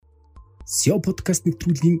SEO подкаст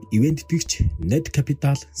нэвтрүүлгийн ивент итгэгч Net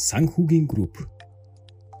Capital санхүүгийн групп.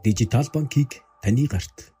 Дижитал банкийг таны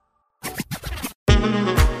гарт.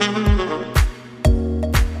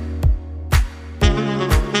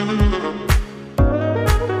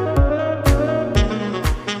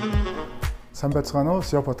 Сайн байцгаана уу?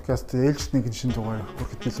 SEO подкаст ээлжид нэгэн шинэ дугаар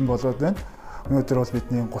хүрэхэд бэлэн болоод байна. Өнөөдөр бол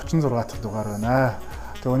бидний 36 дахь дугаар байна.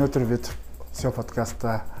 Тэгээ өнөөдөр бид SEO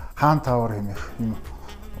подкаста Хаан Тавар хэмээх юм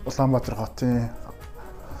Улаанбаатар хотын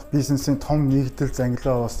бизнесийн том нэгдэл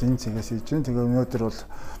зангилаа бас энэ цэгээс хийж байна. Тэгээ өнөөдөр бол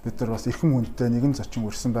бид нар бас эрхэм хүндтэй нэгэн зочин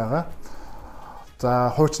үрсэн байгаа. За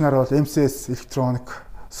хуучнаар бол MCS Electronic,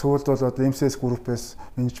 сүүлд бол одоо MCS Group-ээс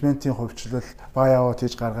менежментийн хувьчлал buyout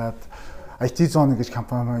хийж гаргаад IT Zone гэж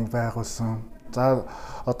компани байгуулсан. За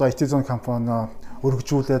одоо IT Zone компани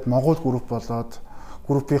өргөжүүлээд Монгол групп болоод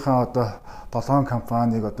группийнхаа одоо 7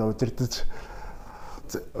 компанийг одоо удирдах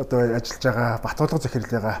одоо ажиллаж байгаа Батболго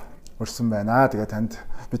захирлыгаа урьсан байна. Тэгээ танд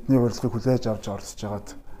бидний урилгыг хүлээж авч оролцож байгаад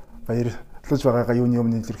баярлаж байгаагаа юуны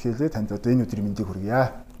өмнө илэрхийлээ. Танд одоо энэ өдрийн мэндийг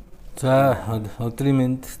хүргье. За өдрийн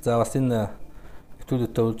мэнд. За бас энэ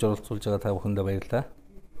нэвтрүүлэгтээ урьж оролцуулж байгаа та бүхэндээ баярлалаа.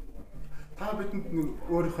 Та бидэнд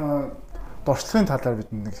өөрийнхөө дуршлагын талаар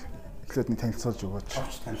бидэнд эхлээд нэг танилцуулж өгөөч.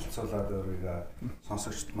 Авч танилцуулаад өөрийгөө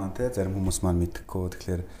сонсогчд маань зарим хүмүүс маань мэдэхгүй.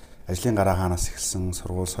 Тэгэхээр ажлын гараа хаанаас эхэлсэн,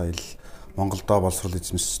 сургууль соёл Монголдо боловсрол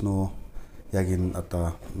эзэмшсэн үү? Яг энэ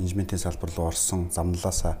одоо менежментийн салбар руу орсон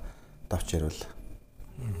замналаасаа давч ярил.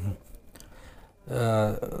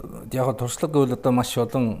 Яг туршлага гэвэл одоо маш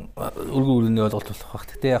олон өргөн үрний ойлголт болох баг.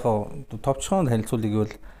 Гэтэ яг товчхон танилцуулъя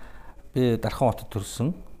гэвэл би Дархан хотод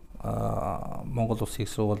төрсөн. Монгол Улсын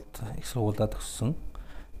их сургуулиуд төгссөн.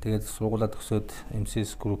 Тэгээд сургуулиуд төгсөөд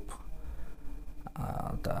MCS Group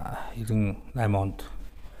одоо 98 онд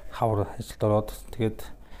хавар ажилд ороод тэгээд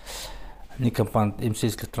нэг компанид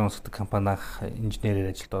MCS Electronics гэдэг компанид инженерээр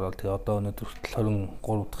ажилд ороод тэгээд одоо өнөөдөр 23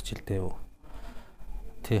 дахь жилдээ юу.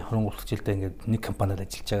 Тэ 23 дахь жилдээ ингээд нэг компанид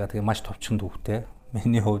ажиллаж байгаа. Тэгээд маш товчхон төвхтэй.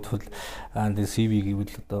 Миний хувьд бол CV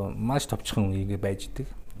гэвэл одоо маш товчхон ийгээ байж идэг.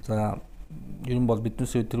 За ер нь бол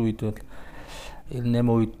биднээс тэр үед бол 98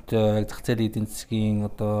 үед зах зээлийн эдийн засгийн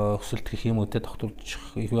одоо өсөлт гэх юм уу те тогтворч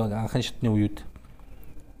анхны шатны үед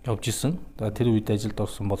явж исэн. Тэр үед ажилд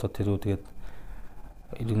орсон болоод тэр үед тэгээд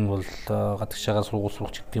ер нь бол гадагшаагаар сургууль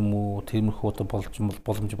сурах гэдэг юм уу тиймэрхүү одоо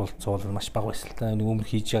боломж болцоо бол маш бага байсан л та. Нэг өмнө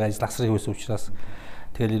хийж байгаа ажил асар их байсан учраас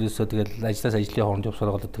тэгэл ерөөсөө тэгэл ажлаас ажлын хооронд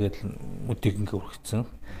явсараа болоод тэгэл өдийг ингээ өргөцсөн.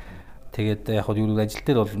 Тэгээд яг хөө юу ажил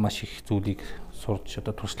дээр бол маш их зүйлийг сурч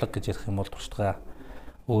одоо туршлага гэж ярих юм бол туршлагаа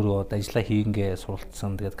өөрөө ажиллаа хийнгээ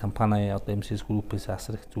суралцсан. Тэгээд компани одоо MCS Group-ээс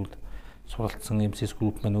асар их зүйл суралцсан. MCS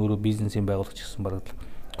Group маань өөрөө бизнесийн байгуулагч гэсэн бараг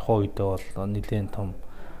тухайн үедээ бол нэлээд том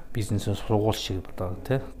бизнесийн сургууль шиг одоо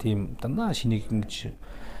тийм дандаа шинийг ингэж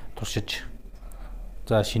туршиж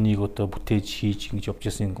за шинийг одоо бүтээж хийж ингэж явж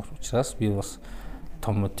байсан учраас би бас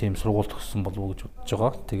том тийм сургууль төгссөн болов уу гэж бодож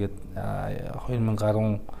байгаа. Тэгээд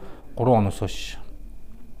 2013 оноос хойш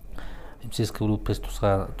MCS Group-ээс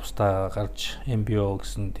тусдаа гарч MBO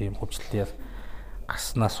гэсэн тийм хувьчлалаар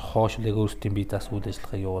гарснаас хойш л өөрсдийн бие даасан үйл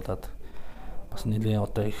ажиллагаа явуулаад бас нэлээд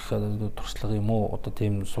одоо их туршлага юм уу одоо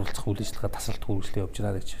тийм суралцах үйл ажиллагаа тасалт хүргэлээ явж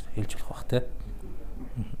байгаа гэж хэлж болох бах тий.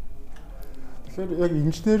 Тэгэхээр яг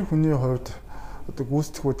инженер хүний хувьд одоо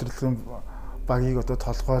гүйцэтгэх удирдлагын багийг одоо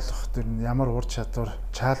толгойлох тэр ямар ур чадвар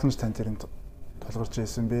чаленж тань тэрэнд толгорч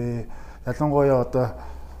байсан бэ? Ялангуяа одоо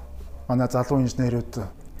манай залуу инженерүүд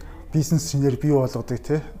бизнес шинээр бий болгодог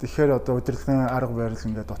тий. Тэгэхээр одоо удирдлагын арга барил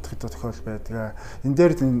ингээд утгатай тохиол байдаг. Энэ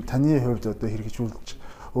дээр таны хувьд одоо хэрэгжүүлж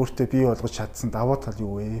өөртөө бий болгож чадсан давуу тал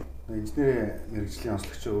юу вэ? Инженерийн мэргэжлийн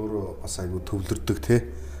онцлогч өөрөө бас айгүй төвлөрдөг тий.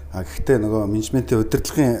 Гэхдээ нөгөө менежментийн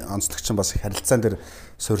удирдлагын онцлогч нь бас их харилцаан дээр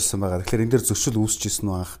суурьсан байгаа. Тэгэхээр энэ дээр зөрчил үүсчихсэн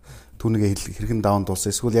үү анх? Түүнийг хэрхэн даван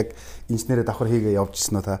дуулсан? Эсвэл яг инженерээ давхар хийгээ явж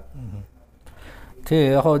ирсэн үү та?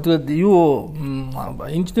 Тий, яг тэгээд юу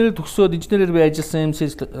инженерээр төгсөөд инженерээр би ажилласан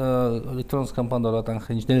MCS Electronics компанид ороод анх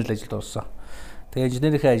инженерээр ажилд орсон. Тэгээд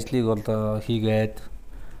инженерийн ажлыг бол хийгээд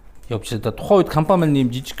явж байгаа. Тухайн үед компани маань нэм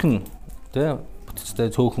жижигхэн тий бүтцтэй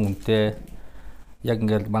цөөхөн үнэтэй яг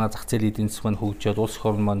ингээл манай зах зээлийн эдийн засаг маань хөгжөөд улс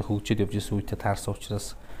орн маань хөгжөөд явж байсан үедээ таарсан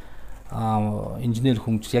учраас инженер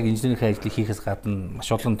хүмүүс яг инженерийн ажлыг хийхээс гадна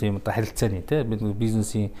маш олон тийм одоо харилцааны тий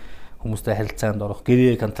бизнесийн хүмүүстэй харилцаанд орох,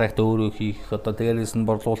 гэрээ контракт өөрөө хийх, одоо тэгээрээс нь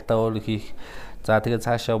борлуулалтаа өөрөө хийх. За тэгээд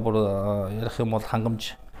цаашаа бүр ярих юм бол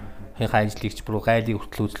хангамж хийхээ ажлыгч бүр гайлыг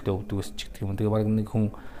хүртэл үзэлтэй өгдөг байсан ч гэх юм. Тэгээ баг нэг хүн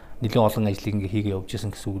нэлээд олон ажлыг ингээ хийгээ явж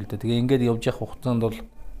исэн гэсэн үг л дээ. Тэгээ ингээд явж явах хугацаанд бол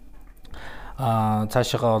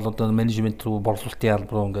цаашаа бол одоо менежмент руу борлуулалтын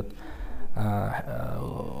албар руу ингээд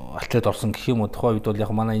атлет орсон гэх юм уу. Тухайн үед бол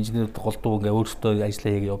яг манай инженерүүд голдуу ингээ өөрсдөө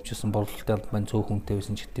ажиллаа хийгээд явж ирсэн борлуулалтад маань цөөх хүнтэй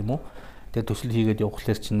байсан ч гэдэм үү. Тэгээ төсөл хийгээд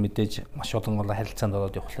явахлаар чинь мэдээж маш олон гол харилцаанд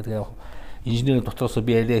ороод явахлаа. Тэгээ инженерийн дотроос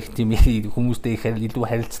би арай их тийм хүмүүстэй их илүү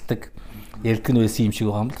харилцдаг ярддаг нь байсан юм шиг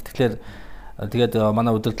байгаа юм л. Тэгэхээр тэгээд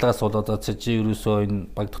манай удирдлагаас болоод чи ерөөсөө энэ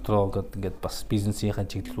баг дотроо ингээд бас бизнесийнхаа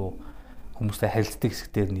чиглэл рүү хүмүүстэй харилцдаг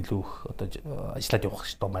хэсгээр нь илүү их одоо ажиллаад явах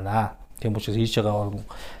хэрэгтэй байна. Тийм учраас хийж байгаа.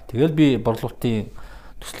 Тэгэл би борлуулалтын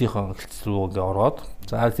төслийнхөө хэлцэл рүү ингээ ороод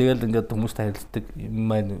за тэгэл ингээд хүмүүстэй харилцдаг юм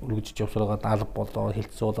маань өргөжж явсараад алба болоо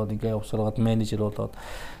хэлцээ болоод ингээ явсараад менежер болоод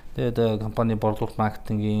тэгээд компани борлуулалт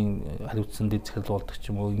маркетингийн хариуцсан дэд захирал болдог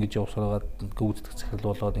ч юм уу ингэж явсараад гүйцэтгэх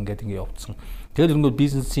захирал болоод ингээ явцсан. Тэгэл ингээд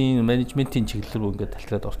бизнесийн менежментийн чиглэл рүү ингээ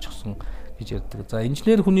талтраад орчихсон гэж ярьдаг. За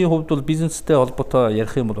инженер хүний хувьд бол бизнестэй холбоотой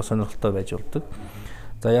ярих юм бол сонирхолтой байж болдог.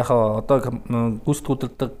 За яхаа одоо гүйцэтгэх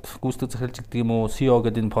удирдаг гүйцэтгэх захиралч гэдэг юм уу CEO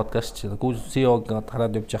гэдэг энэ подкаст CEO гэдэг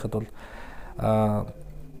хараад явж байхад бол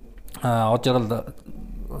одjarал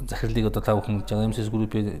захирлыг одоо тав хүн MCS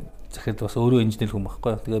Group-ийн захирал бас өөрөө инженер хүн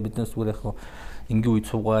байхгүй. Тэгээ биднээс зүгээр яг энгийн үед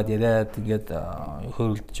суугаад яриад ингээд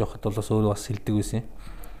хөөрөлдөж явахад бол бас өөрөө бас хэлдэг байсан.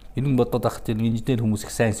 Энэ бодоод ахт инженер хүмүүс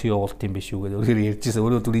их сайн CEO болт юм биш үү гэдэг өөрөөр ярьжсэн.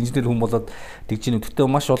 Өөрөө түр инженер хүн болоод тэгж ийн өдөртөө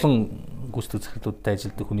маш олон гүйцэтгэх захирлуудтай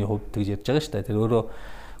ажилладаг хүний хувьд тэгж ярьж байгаа шүү дээ. Тэр өөрөө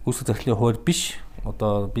гүйцэтгэх захирлын хувьд биш.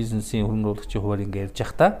 Одоо бизнесийн хөрөнгө оруулагчийн хувьд ингэ ярьж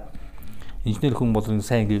явах та инженер хүн бол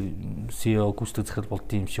сайн CEO гүйцэтгэх захирал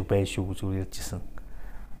болт юм шиг байх шүү гэж өөрөө ярьжсэн.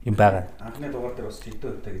 Юм байгаа. Анхны дугаар дээр бас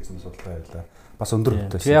жилдээ өгтэй гэсэн судалгаа байлаа. Бас өндөр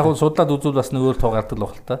өгтэй. Тэгээ яг нь судлаад үзвэл бас нөгөө тоо гардаг л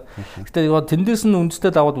баг л та. Гэтэ яг тэндээс нь үндэстэй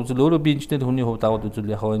даваад үзвэл өөрөө би инженер хүний хувьд даваад үзвэл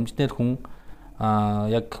яг инженер хүн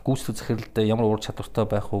яг гүйцэтгэх захиралд ямар ур чадвартай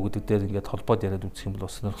байх уу гэдэг дээр ингээд холбоод яриад үзэх юм бол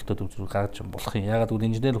бас сонирхолтой үзүүр гаргаж болох юм. Ягаад гэвэл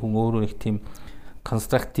инженер хүн өөрөө нэг тийм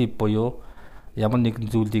конструктив буюу ямар нэгэн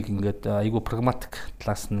зүйлийг ингээд айгүй прагматик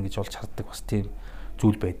талаас нь гэж олж хардаг бас тийм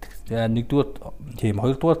зүйл байдаг. Тэгээ нэгдүгээр тийм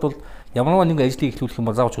хоёрдугаарт бол ямарваа нэг ажлыг эхлүүлэх юм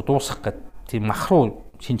бол заавч дуусгах гэдэг тийм махруу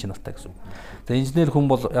шин чанартай гэсэн. За инженер хүн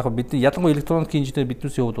бол яг бидний ялангуяа электроникийн инженер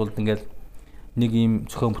биднээсийн хувьд бол ингээд нэг ийм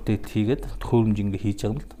зохион бүтээлт хийгээд төхөөрөмж ингээ хийж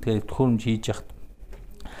байгаа юм л. Тэгээ төхөөрөмж хийж яхад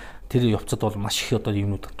тэр явцад бол маш их одоо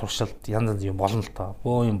юмнууд туршилт янз янз юм болно л тоо.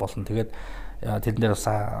 Бөө юм болно. Тэгээд тэрэн дээр бас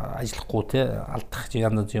ажиллахгүй те алдах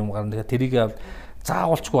янз янз юм гарна. Тэгээд тэрийг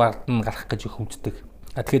заавалчгүй ард нь гарах гэж их үздэг.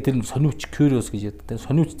 Тэгэхээр тэр нь сониуч curious гэж яддаг.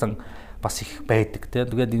 Сониуч зан бас их байдаг те.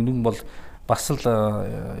 Тэгээд нэг бол бас л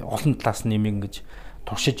олон талаас нь юм ингэж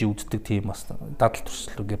туршиж үздэг тийм бас дадал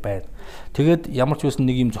туршилт үгээ байна. Тэгээд ямар ч байсан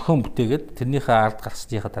нэг юм зохион бүтээгээд тэрнийхээ ард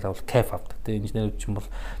гарсныхаа дараа бол кайф авдаг. Тэгээд инженерүүд ч юм бол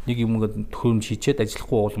нэг юм ингээд төхөөрөмж хийчихэд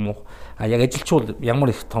ажиллахгүй болмоо. Яг ажилчвал ямар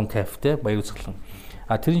их том кайф те баяр үзэглэн.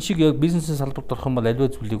 Тэрэн шиг яг бизнесийн салбарт орох юм бол аливаа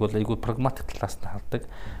зүйлийг бол айгүй прагматик талаас нь хардаг.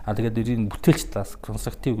 Тэгээд эрийн бүтээлч талаас,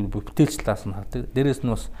 конструктив бүтээлч талаас нь хардаг. Дээрээс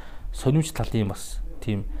нь бас сониуч талын бас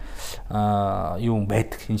тийм юм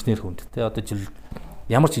байдаг инженер хүнд те. Одоо жил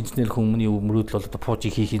ямар ч инженер хүмүүний мөрөөдөл бол одоо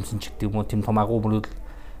пуужийг хийх юмсан ч гэдэг юм уу тийм том агуу мөрөөдөл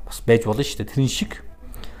бас байж болно шүү дээ. Тэрэн шиг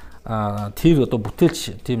тэр одоо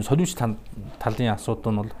бүтээлч тийм сониуч талын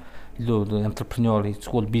асуудал нь бол илүү энтерпренеур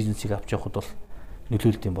эсвэл бизнесийг авч явахд бол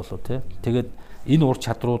нөлөөлт юм болоо тий. Тэгээд энэ ур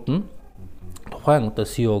чадрууд нь тухайн одоо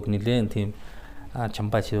CEO-г нэлээд тийм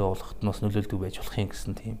чамбай CEO болоход нь бас нөлөөлдөг байж болох юм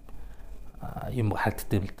гэсэн тийм юм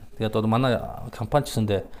харагддаг юм л да. Тэгээд одоо манай компани ч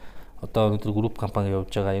гэсэндээ одоо өнөөдөр групп компани явж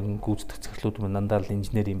байгаа юм гүйцэтгэх захирлууд маань дандаа л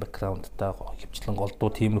инженерийн бэкграундтай хөвчлэн голдуу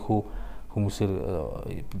тиймэрхүү хүмүүсээр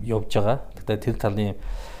явж байгаа. Тэгэхээр тэр талын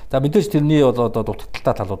за мэдээж тэрний бол одоо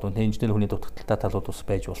дутагдaltaй талууд байна. Инженер хүний дутагдaltaй талууд бас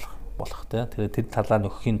байж болох тий. Тэгэхээр тэр талаа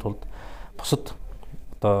нөхөхийн тулд бусад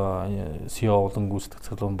одоо CEO болон гүйцэтгэх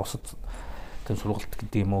захирлууд бусад тэр сургалт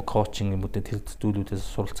гэдэг юм уу коучинг юм уу тэр зүйлүүдээс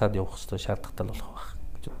суралцаад явах хэрэгтэй шаардлагатай болох байх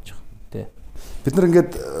гэж бодож байгаа тий. Бид нар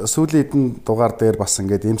ингээд сүүлийн хэдэн дугаар дээр бас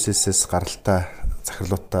ингээд MCS-с гаралтай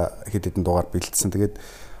захирлуудтай хэд хэдэн дугаар бэлдсэн. Тэгээд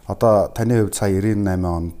одоо таны хувьд сая 98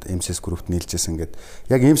 онд MCS Group-т нийлжсэн ингээд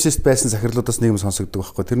яг MCS-т байсан захирлуудаас нэг юм сонсогддог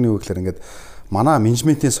байхгүй. Тэрний үг гэхээр ингээд манай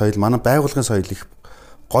менежментийн соёл, манай байгууллагын соёл их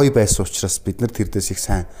гоё байсан учраас бид нар тэрдээс их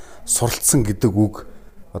сайн суралцсан гэдэг үг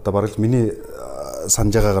одоо бараг л миний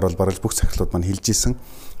санаж байгаагаар бол бараг бүх захирлууд маань хэлж исэн.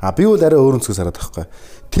 Би бол арай өөр өнцгөөс хараад байгаа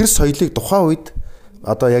байхгүй. Тэр соёлыг тухайн үед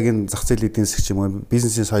одоо яг энэ зах зээлийн эдийн засаг юм уу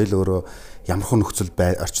бизнесийн соёл өөрөө ямархан нөхцөл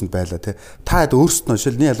орчинд байлаа тий. Та хэд өөрсдөө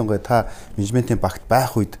шилний ялангуяа та менежментийн багт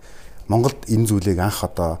байх үед Монголд энэ зүйлийг анх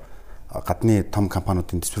одоо гадны том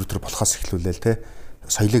компаниудын дистрибьютор болохоос эхлүүлээл тий.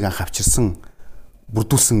 Соёлыг анх авчирсан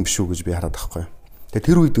бүрдүүлсэн биш үү гэж би хараад байхгүй. Тэгээ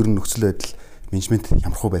тэр үед өөр нөхцөл байдал менежмент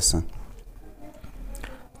ямархуу байсан.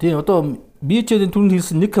 Тийм одоо би ч түрүүнд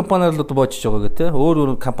хэлсэн нэг компаниар л одоо боочж байгаа гэх тээ.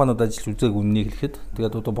 Өөр компаниуд ажиллаж үзээг үннийг хэлэхэд.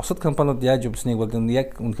 Тэгээд одоо бусад компаниуд яаж явсныг бол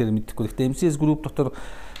яг үнэхээр мэдэхгүй. Гэхдээ MCS Group дотор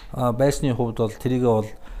байсны хувьд бол тэрийгээ бол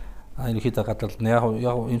ерөнхийдөө гадаад яг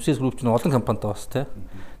MCS Group чинь олон компанитай бас тий.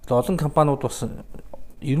 Тэгээ олон компаниуд бас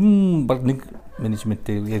ер нь баг нэг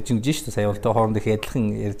менежменттэй ярьж ингэж шүү дээ. Сая бол тэ хоорондох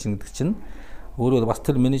адилхан ярьж байгаа гэдэг чинь өөрөө бас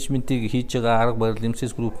тэр менежментийг хийж байгаа арга барил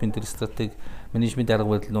MCS Group-ийн тэр стратеги менежмент арга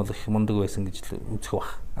барил нь бол их мундаг байсан гэж үзэх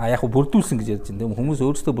баг. Яг бүрдүүлсэн гэж ярьж байна. Хүмүүс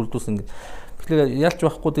өөрсдөө бүрдүүлсэн гэж. Тэгэхээр ялч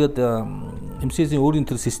байхгүй тэгээд MCS-ийн өөрийн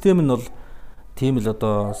тэр систем нь бол тийм л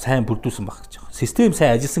одоо сайн бүрдүүлсэн баг гэж байна. Систем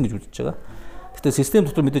сайн ажилласан гэж үзэж байгаа. Гэхдээ систем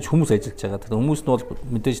дотор мэдээж хүмүүс ажиллаж байгаа. Тэгэхээр хүмүүс нь бол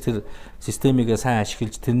мэдээж тэр системийг сайн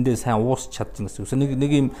ашиглаж тэрэндээ сайн уусч чадчихна гэсэн.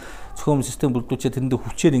 Нэг юм зөвхөн систем бүрдүүлчихэд тэрэндээ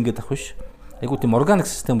хүчээр ингэж авах биш. Айгуу тийм органик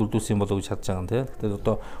систем бүрдүүлсэн юм болов уу гэж харж байгаа юм тийм. Тэгэхээр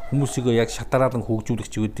одоо хүмүүсийг яг шатараалан хөгжүүлэх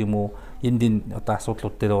ч гэдэг юм уу энэ одоо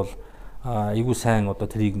асуудлууд дээр бол айгуу сайн одоо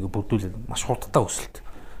тэрийг ингэ бүрдүүлээд маш хурдтай өсөлт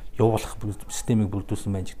явуулах системийг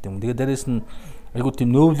бүрдүүлсэн байна гэдэг юм. Тэгээд дээрээс нь айгуу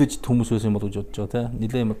тийм нөөвлөж хүмүүс байсан юм болов уу гэж бодож байгаа тийм.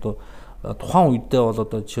 Нилээн юм одоо тухайн үедээ бол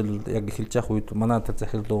одоо жишээл яг эхэлж явах үед манай тэр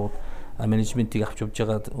захирлууд менежментийг авч явж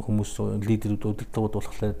байгаа хүмүүс лидерүүд удирдлагууд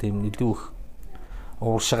болохоор тийм илүү их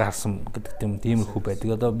ууршаа харсан гэдэг тиймэрхүү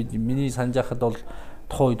байдаг. Одоо миний санаж байхад бол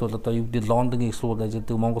тухайн үед бол одоо юу гэдэг Лондонгийн их сургууль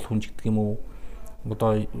ажилладаг Монгол хүн гэдэг юм уу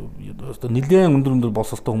одоо нэлээд өндөр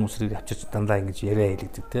боловсролтой хүмүүсийг авчирч дандаа ингэж яриа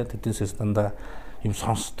хэлэгдэг тийм тэднээс дандаа юм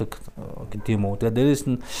сонсдог гэдэг юм уу. Тэгээд дээрээс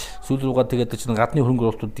нь сүүл рүүгээ тэгээд чинь гадны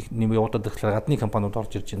хөрөнгө оруулалтууд нэм явуулдаг гэхлээр гадны компаниуд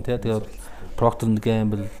орж ирж байна тийм. Тэгээд Procter &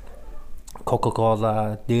 Gamble,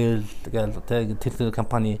 Coca-Cola, Dell тэгээд тэр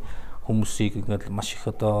компани хүмүүсийг ингээд маш их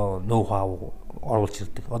одоо ноу хау оруулж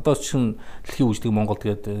ирдэг. Одоо чинь дэлхийн үеийг Монгол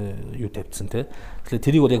тэгээд юу тавьдсан тийм. Тэгэхээр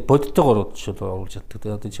тэрийг бол яг бодтойгоор оруулж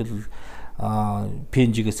ирдэг. Тэгээд жишээл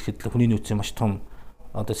PNG-гээс ихэд хүний нөөцийн маш том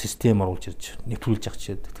одоо систем оруулж ирж нэвтрүүлж авч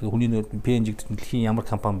чад. Тэгэхээр хүний нөөц PNG гэдэг дэлхийн ямар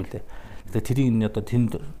компани бэлээ. Тэгэхээр тэрийг нь одоо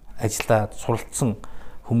тэнд ажиллаад суралцсан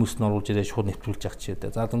хүмүүс нь оруулж ирээд шууд нэвтрүүлж авч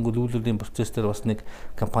чад. За тэнгуүл үйлдвэрлэлийн процесс дээр бас нэг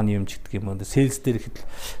компани юм гэдэг юм. Sales дээр ихэд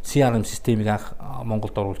CRM системийг анх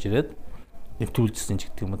Монголд оруулж ирээд нэвтрүүлжсэн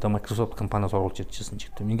гэдэг юм. Одоо Microsoft компаниас оруулж иржсэн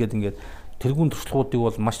гэдэг юм. Ингээд тэргуун туршлагуудыг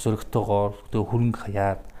бол маш зөрөгтэйгээр тэгээ хөрөнгө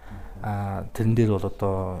хаяад тэрэн дээр бол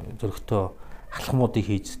одоо зөрөгтэй халахмуудыг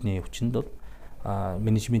хийжсэний хүчинд бол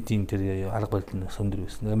менежментийн тэр арга барил нь сөндөр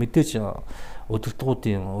байсан. Мэдээж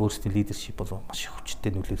удирдлагуудын өөрсдийн лидершип бол маш их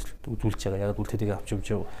хүчтэй нөлөөлөлт үзүүлж байгаа. Яг л тэрийг авч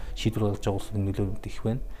явж шийдвэр гаргаж байгаа улсын нөлөөлөлт их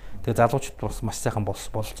байна. Тэгээ залуучууд бас маш сайхан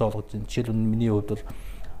бололцоо олгож байна. Жишээл нь миний хувьд бол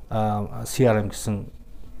CRM гэсэн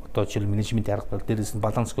одоо жишээл менежментийн арга барил дээрээс нь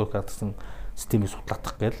баланс scorecard гэсэн системийг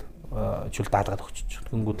судлаадах гээл жишээл даалгаад өгч.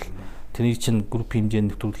 Тэнгүүд тэрийг чинь групп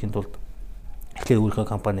хэмжээнд нэвтрүүлэхийн тулд эхлээд өөрийнхөө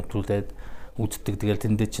компани нэвтрүүлээд үздэг. Тэгэл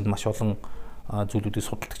тэндээ чинь маш олон зүйлүүдийг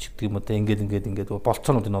судалдаг ч гэдэг юм уу. Ингээд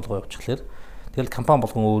болцоонуудыг олгоо явуучихлаар тэгэл компани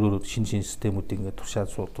болгон өөр шинэ системүүдийг ингээд туршаад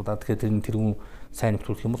суудаад тэгэхээр тэрүүн сайн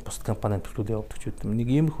нэвтрүүлэх юм бол бусад компани нэвтрүүлээ явуулдаг ч гэдэг. Нэг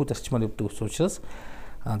иймэрхүү зарчмаар явдаг учраас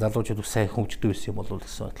залуучууд сайн хөгждөг байсан юм болов уу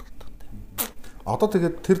гэсэн ойлголттой. Одоо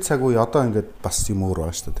тэгээд тэр цаг үе одоо ингээд бас юм өөр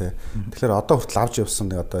байгаа шүү дээ. Тэгэхээр одоо хүртэл авч явсан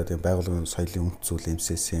нэг одоо тийм байгууллагын соёлын үнэт зүйл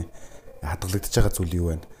MCS-ийн хадгалагдаж байгаа зүйл юу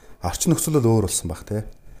вэ? Орчин нөхцөл бол өөр болсон баг тий.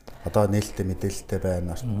 Одоо нээлттэй мэдээлэлтэй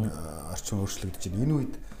байна. Орчин өөрчлөгдөж байна. Энэ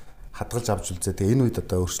үед хадгалж авч үлзээ. Тэгээ энэ үед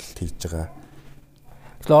одоо өөрчлөлт хийж байгаа.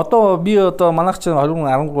 Тэгэхээр одоо би одоо манайх чинь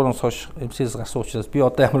 2013-аас хойш MCS гарсан учраас би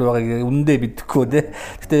одоо ямар байгааг үнэндээ мэдэхгүй тий.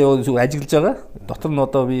 Гэтэ ажиллаж байгаа. Дотор нь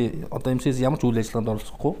одоо би одоо MCS ямар ч үйл ажиллагаанд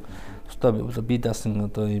оролцохгүй. Тусдаа би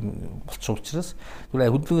даасан одоо юм болчих учраас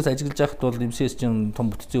зүгээр хөдөлгөөс ажиллаж байхад бол MCS чинь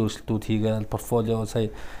том бүтцийн өөрчлөлтүүд хийгээл портфолио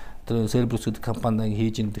сая тэр Cerberus гэдэг компаниг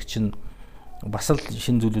хийж идэг чинь бас л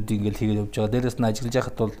шинэ зүйлүүдийг ингээл хийгээд явж байгаа. Дээрээс нь ажиллаж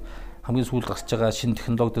байхад бол хамгийн сүүлд гарч байгаа шинэ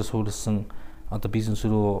технологиор суурилсан одоо бизнес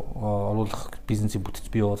рүү оруулах бизнесийн бүтц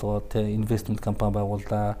бий болгоод инвестмент компани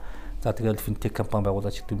байгууллаа. За тэгэл финтек компани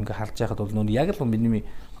байгуулаад ч гэдэг ингээ харж байхад бол нөө яг л миний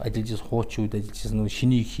ажиллаж хуучин үед ажиллаж нөө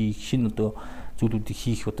шинийг хийх, шинэ одоо зүйлүүдийг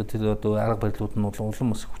хийх одоо тэр одоо арга барилууд нь бол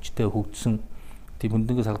улам бас хүчтэй хөгжсөн. Тийм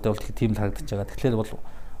хөндөнгөөс харагдаа бол тийм л харагдаж байгаа. Тэгэхээр бол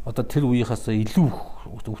одоо тэр үеийнхээс илүү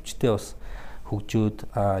хүчтэй бас хөгжөөд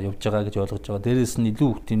явж байгаа гэж ойлгож байгаа. Дээрээс нь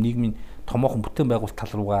илүү тийм нийгмийн томоохон бүтээн байгуулалт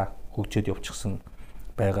тал руугаа хөгжөөд явчихсан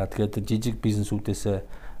байгаа. Тэгэхээр жижиг бизнесүүдээс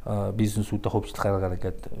бизнесүүдэд хөгжил гаргаад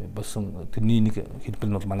ингээд болсон тэрний нэг хэлбэр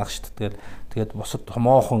нь бол манайх шүү дээ. Тэгээд босод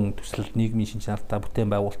томоохон төсөлд нийгмийн шинж чанартай бүтээн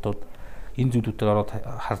байгуулалтууд энэ зүйлүүдээр ороод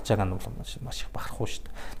харж байгаа нь бол маш их бахархуу шүү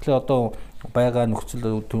дээ. Тэгэхээр одоо байгаа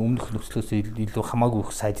нөхцөл өмнөх нөхцлөөс илүү хамаагүй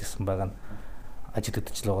их сайжирсан байгаа нь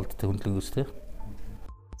ажиглагдаж л байгаа л дээ хөндлөнгөөс тийм.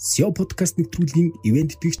 SEO подкаст нэвтрүүлгийн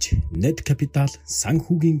ивент итгэгч Net Capital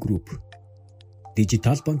санхүүгийн групп.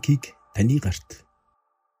 Дижитал банкийг таны гарт.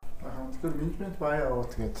 Тэгэхээр менежмент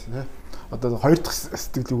buyout гэдэг одоо хоёр дахь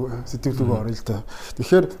сэтгэлүүгөө орё л да.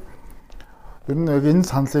 Тэгэхээр ер нь яг энэ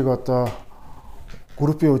саналыг одоо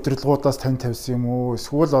группийн удирдлагуудаас тань тавьсан юм уу?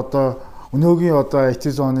 Эсвэл одоо өнөөгийн одоо IT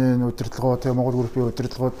зооны удирдлагууд тэгээ Монгол группийн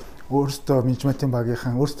удирдлагууд өөрсдөө менежментийн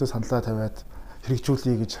багийнхан өөрсдөө саналаа тавиад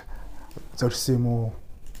хэрэгжүүлэе гэж зорьсон юм уу?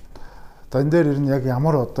 Одоо энэ дээр ер нь яг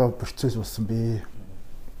ямар одоо процесс болсон бэ?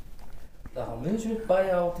 Менежмент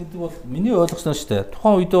buyout гэдэг бол миний ойлгосноор шүү дээ.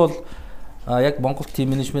 Тухайн үедээ бол яг Монгол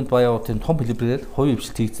team management buyout-ын том хэлбэрээр хувийн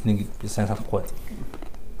хвшилт хийгдсэнийг би сайн санахгүй байна.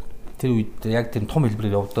 Тэр үед яг тийм том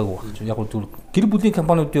хэлбэрээр явдаг байх чинь. Яг зөв гэр бүлийн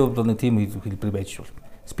компаниудын хувьд нэг team хэлбэр байж болно.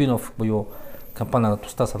 Spin-off буюу компани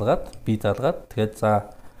тусдаа салгаад, бие даалгаад тэгээд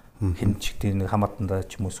за хэн чигтээ нэг хамаатанда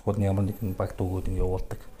ч юм уу эсвэл ямар нэгэн багт өгөөд ингэ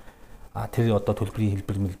явуулдаг. Тэр одоо төлбөрийн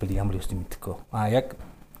хэлбэр ямар юм мэдэхгүй. Яг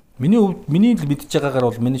миний мэдж байгаагаар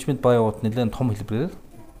бол менежмент buyout нэлээд том хэлбэрээр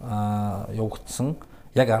явагдсан.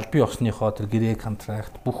 Яг аль бие осныхоо тэр гэрээ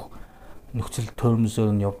контракт бүх нөхцөл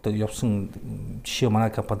термсээр нь явсан жишээ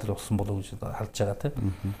манай компанид болсон болов гэж харж байгаа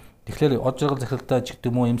тийм. Тэгэхээр од жаргал захиралтай ч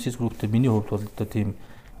гэдэг юм уу MCS group-тэй миний хувьд бол одоо тийм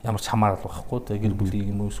ямар ч хамаарал байхгүй. Тэгээ гэр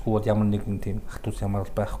бүлийн юм уу эсвэл ямар нэгэн тийм ах トゥ ус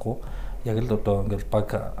хамаарал байхгүй. Яг л одоо ингээл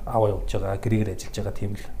баг аваа явж байгаа гэрээр ажиллаж байгаа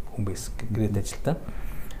тийм л хүн байсан. Гэрээд ажилтаа.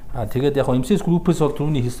 Тэгээд яг MCS group-ээс бол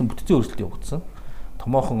түрүүний хийсэн бүтцийн өөрчлөлт явагдсан.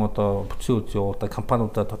 Томоохон одоо бүтцийн өөрчлөлт явуулаад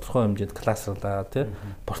компаниудаа тодорхой хэмжээнд классрлаа тий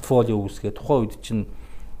портфолио үүсгээд тухайн үед чинь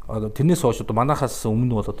одоо тэрнээс хойш одоо манахаас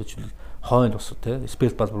өмнө бол одоо жишээл хойно босоо тий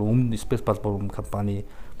спейс балбар компани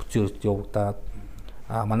бүтцийн өөрчлөлт явагдаад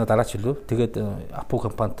манай дараач хэлв. Тэгээд Апу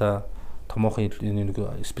компанитай томоохон нэг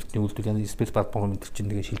спиртний үйлдвэр яны спейс балбар энэ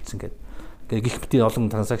чинь нэгэ шилжсэн гэдэг. Тэгээд гих битээ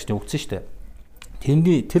олон транзакшн явагдсан шүү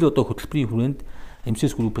дээ. Тэр одоо хөтөлбөрийн хүрээнд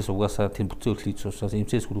MCS group-ээс угаасаа тийм бүтцийн өөрчлөлт хийжсээс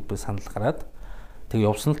MCS group-ээс санал гараад тэг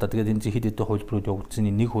явсан л да. Тэгээд энэ хэд хэдэн хувилбарууд явагдсан.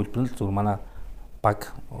 Нэг хувилбар нь л зөв манай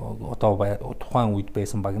баг одоо тухайн үед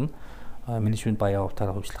байсан баг нь менежмент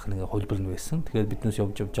buyout-аар хөгжлөх нэг хувилбар нь байсан. Тэгээд биднээс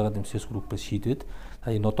явж байгаа MCS group-ээс шийдвэд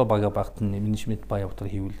энэ одоо багт нь менежмент buyout-аар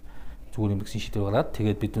хийвэл зүгээр юм гэсэн шийдвэр гараад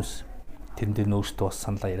тэгээд биднээс тэрэн дээр нь өөрсдөө бас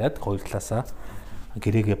саналаа яриад хоёр талаасаа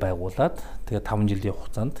гэрээгээ байгуулад тэгээд 5 жилийн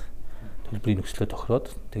хугацаанд төлбөрийн нөхцөлөө тохироод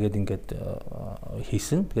тэгээд ингээд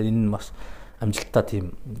хийсэн. Тэгээд энэ нь бас амжилттай тийм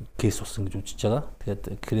кейс болсон гэж үзэж байгаа. Тэгээд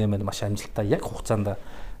Кремэл маш амжилттай яг хугацаанд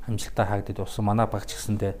амжилттай хаагдаад болсон. Манай баг ч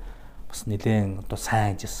гэсэндээ бас нэлээд одоо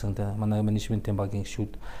сайн ажилласан. Тэгээд манай менежментийн багийн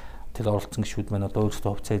гишүүд тэр оролцсон гишүүд маань одоо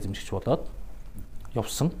өөрсдөө хувьцаа эзэмшиж болоод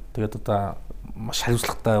явсан. Тэгээд одоо маш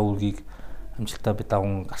хариуцлагатай үргийг амжилттай би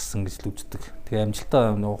даван гарсан гэж л үздэг. Тэгээ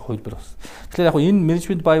амжилттай нөгөө хувилбар бас. Тэгэхээр яг энэ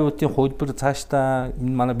менежмент buyout-ийн хувилбар цаашдаа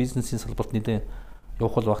энэ манай бизнесийн салбарт нэлээд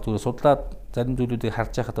явах байх зүгээр судлаад зарим зүйлүүдийг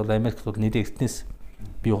харж байхад бол Америкт бол нэлээд эртнээс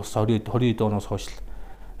би бас 20 оноос хойш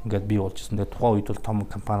ингээд бий болж ирсэн. Тэгээ тухайн үед бол том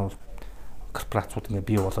компаниуд корпорацууд ингээд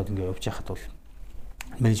бий болоод ингээд явж байхад бол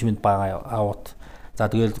менежмент buyout за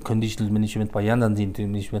тэгэл conditional management ба янз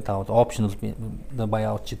янзын менежмент buyout optional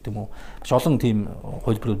buyout гэдэг юм уу. Маш олон тийм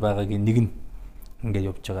хувилбарууд байгаагийн нэг нь ингээд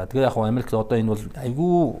явж байгаа. Тэгээ яг Америкт одоо энэ бол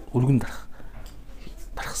айгүй өргөн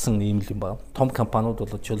тархсан юм л юм байна. Том компаниуд бол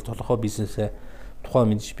жишээл толгой бизнесээ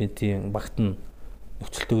тухайн менежментийн багт нь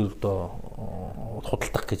нөхцөлтөөр одоо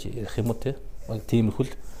худалдах гэж ярих юм уу тийм их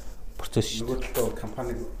л процесс шүү дээ. Нөгөө талд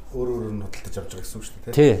компаниг өөр нь худалдаж авч байгаа гэсэн үг шүү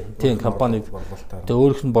дээ. Тийм компаниг тэгээ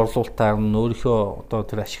өөрийнх нь борлуулалтаар нь өөрийнхөө одоо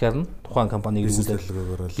тэр ашигаар нь тухайн компаниг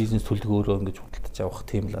бизнес төлөвлөгөөрөө ингэж худалдаж авах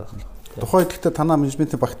тийм л байна. Тухайн гэхдээ танаа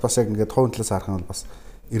менежментийн багт бас яг ингээд хувийн талаас харах нь бас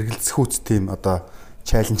эргэлзэхүүц тийм одоо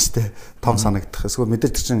чаленжтэй том санагдах. Эсвэл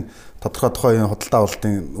мэдээж чинь тодорхой тухайн худалдаа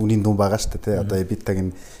авалтын үнийн дүн байгаа шүү дээ тий. Одоо EBITDA-г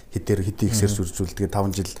нь хэдийг ихсэрч үржүүлдэг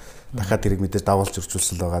 5 жил дахиад тэрийг мэдээж давуулж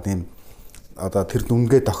үржүүлсэн л байгаа. Тийм одоо тэр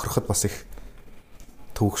дүнгээ тохироход бас их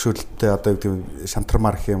төвөгшөөлттэй одоо тийм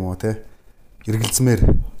шантармаар гэх юм уу тий. Эргэлзмээр.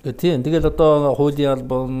 Тийм тэгэл одоо хуулийн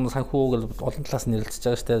албан санхүү олон талаас нь ярилцж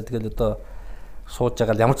байгаа шүү дээ. Тэгэл одоо сууж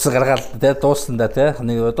байгаа ямар ч гаргаал тий дууссан да тий.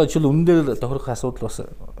 Нэг одоо жишээл өмнө дээр тохирох асуудал бас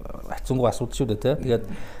хайцангуй асуудал шүү дээ тий. Тэгээд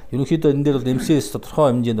ерөнхийдөө энэ дээр бол MCS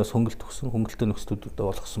тодорхой хэмжээнд бас хөнгөлөлтөө нөхцөлүүд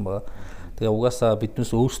болгосон байгаа. Тэгээ угаасаа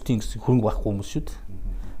биднээс өөрсдийн хөрөнгө байхгүй хүмүүс шүү дээ.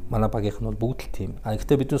 Манай багийнх нь бол бүгд л тийм.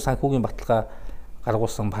 Гэхдээ биднээс санхүүгийн баталгаа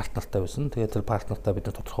гаргуулсан партнертай байсан. Тэгээ тэр партнертай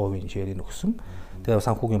бид тодорхой хувийн ширийг өгсөн. Тэгээ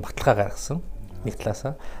санхүүгийн баталгаа гаргасан нэг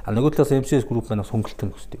талаасаа. Нөгөө талаас MCS group маань бас хөнгөлөлтөө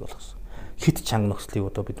нөхцөлийг болгосон. Хит чанга нөхцөлийг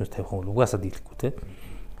одоо биднээс тавих юм бол угаасаа дийлэхгүй тий.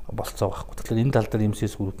 Болцоо байхгүй. Тэгэхээр энэ тал дээр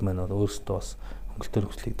MCS group маань бол өөрсдөө бас хөнгөлөлтөө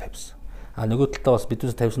нөхцөлийг тавьсан. Нөгөө талдаа бас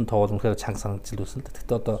биднээс тавьсан тоо бол үнэхээр чанга санагдчихл байсан.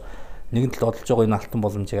 Гэхдээ одоо нэгэн тал одолж байгаа энэ алтан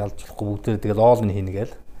боломжийг алж болохгүй бүгдээ тэгэл оол нь хийнэ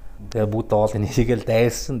гээл. Тэгээ бүгд оол нь хийгээл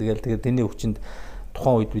дайрсан. Тэгээ тэрний өвчнөд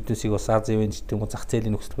тухайн үед биднээсийг бас Азийн гэдэг юм уу зах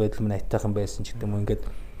зээлийн нөхцөл байдал маань айтайхан байсан ч гэдэг юм ингээд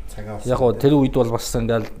яг гоо тэр үед бол бас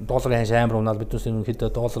ингээл долларын ханш амар унаал биднээс ерөнхийдөө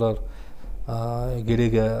доллараар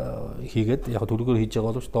гэрээг хийгээд яг төлөвлөгөөр хийж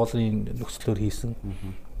байгаа боловч долларын нөхцлөөр хийсэн.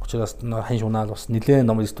 Учираас хань шунаал бас нэлээд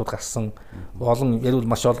ном листүүд гарсан. Олон ярил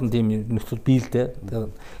маш олон тийм нөхцөл бий л дээ.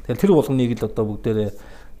 Тэгэхээр тэр болгоныг л одоо бүгдээрээ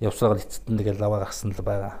явсараад эцэстэн тэгэл аваа гарсан л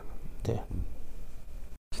байгаа. Тий.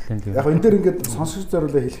 Яг энэ дээр ингээд сонсогч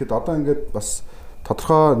зориулаа хэлэхэд одоо ингээд бас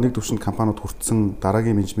тодорхой нэг төвшөнд компаниуд хүртсэн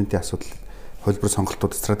дараагийн менежментийн асуудал, хөлбөр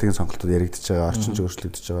сонголтууд, стратегийн сонголтууд яригдчихэж байгаа, орчин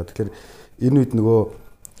зөрчилдөж байгаа. Тэгэхээр энэ үед нөгөө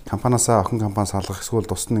компаниасаа охин компани салгах эсвэл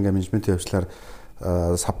тусна ингээд менежментийн хвшлаар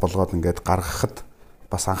сав болгоод ингээд гаргахад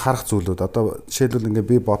бас анхаарах зүйлүүд одоо жишээлбэл ингээд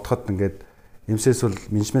би бодоход ингээд эмсээс бол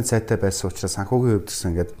менежмент сайтай байсан учраас санхүүгийн хувьд гэсэн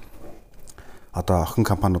ингээд одоо охин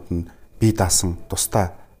компаниуд нь бие даасан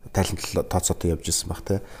тусдаа талент тооцоодоо явж ирсэн баг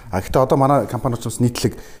тий. А гэхдээ одоо манай компаниуд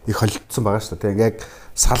нийтлэг их холилдсон байгаа шүү дээ. Яг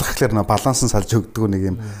салгах гэхээр баланс нь салж өгдөг нэг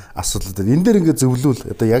юм асуудал дээр. Энэ дээр ингээд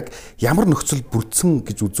зөвлөвл одоо яг ямар нөхцөл бүрдсэн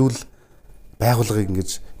гэж үзвэл байгууллагыг ингэж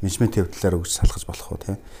менежментийн хөвтлөөр өгч салгаж болох уу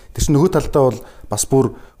тий. Тэр чинь нөгөө талдаа бол бас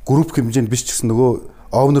бүр групп хэмжээнд биш ч гэсэн нөгөө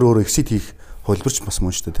оунер өөрөө exit хийх хөлбөрч бас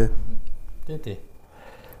мөн шүү дээ тий. Тий.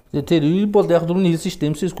 Тэр үе бол яг дөрөвний хэлсэн шүү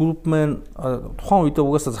дээ. MCS group маань тухайн үед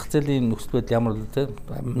угаасаа зах зээлийн нөхцөл байдал ямар л тий.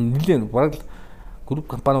 Нэлээд бараг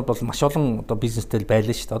групп компаниуд бол маш олон одоо бизнестэй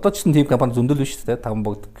байлаа шүү дээ. Одоо ч гэсэн тийм компани зөндөл биш шүү дээ. Таван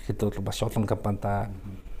богд гэхэд бол маш олон компани та.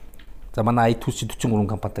 За манай IT чи 43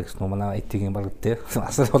 компанитай гэсэн нь манай IT-ийн баг тий.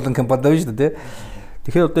 Асар олон компанитай биш шүү дээ тий.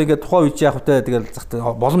 Тэгэхээр одоо ингээд тухайн үед яг хөтэй тэгэл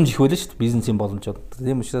боломж их байлаа шүү дээ. Бизнесийн боломжууд.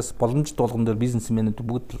 Тийм учраас боломжит болгон дээр бизнесменүүд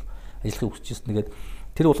бүгд л ажиллахыг хүсэж ирсэн. Тэгээд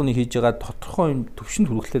тэр болгоныг хийж байгаа тодорхой юм төвшөнд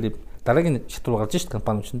хүрэхлээр дараагийн шатруу гарч шít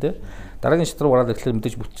компани чинь тий. Дараагийн шатруу гараад ирэхлээр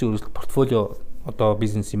мэдээж бүтцийн өөрчлөлт, портфолио одоо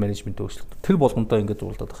бизнесийн менежмент өөрчлөлт. Тэр болгонтой ингээд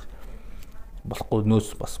зурлаад байгаа. Болохгүй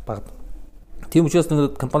нөөц бас баг. Тийм учраас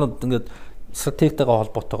ингээд компаниуд ингээд стратегтайгаа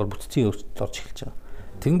холбоотойгоор бүтцийн өөрчлөлт орж эхэлж байгаа.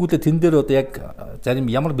 Тэнгүүдээ тэн дээр одоо яг зарим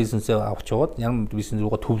ямар бизнесээ авч яваад, ямар бизнес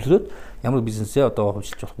руугаа төвлөрөөд, ямар бизнесээ одоо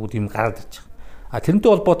хөгжүүлж болох бүгд юм гараад ирж байгаа. А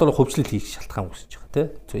тэрнтэй холбоотойгоор хөгжлөл хийх шалтгаан үүсэж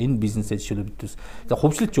байгаа тий. Энэ бизнесээ жишээлбэл бидээс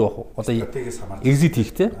хөгжлөж явах уу? Одоо exit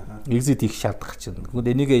хийх тий. Exit хийх шаардлага чинь.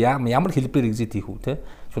 Тэгвэл энийг ямар хэлбэрээр exit хийх үү тий?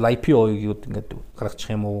 Эсвэл IPO-ийг ингээд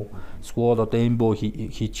гаргачих юм уу? Эсвэл одоо MBO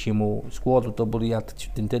хийчих юм уу? Эсвэл одоо бүр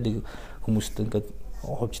яадчих вэ тий? Хүмүүст ингээд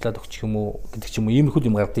хөвчлээд өгчих юм уу гэдэг ч юм уу иймэрхүү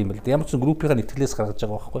юм гардаг юм байна. Ямар ч группийнхаа нэтгэлээс гаргаж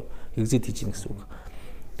байгаа байхгүй exit хийж гин гэсэн үг.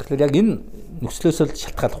 Тэгэхээр яг энэ нөхцлөөс л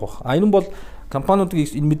шалтгаалах байх. А энэ бол компаниудыг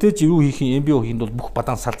энэ мэдээж юу хийх юм MBO хийхэд бол бүх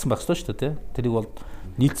бадан салцсан байх ёстой шүү дээ тий. Тэрийг бол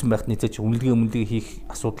нийцсэн байх нийцээч өмнөдгөө хийх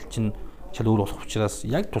асуудал чинь шал өөр болох учраас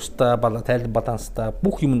яг тусдаа тайлбар баланстай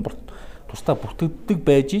бүх юм нь тусдаа бүртгэгддэг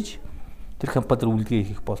байж иж тэр компанид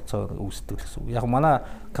үлгээ хийх болцоо үүсдэг гэсэн үг. Яг манай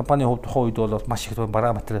компанийн хувьд тухайн үед бол маш их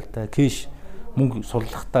бараа материалтай кэш мөнгө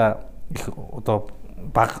суллахтаа их одоо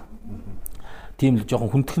баг тийм л жоохон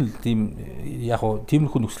хүндхэл тийм яг хуу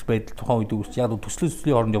тиймэрхүү нөхцөл байдал тухайн үед үүсч яг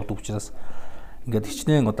төслийн хооронд явдаг учраас ингээд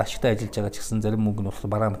хичнээн одоо ашигтай ажиллаж байгаа ч гэсэн зарим мөнгө нь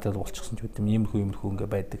бараа материал болчихсон ч үгүй иймэрхүү ингээд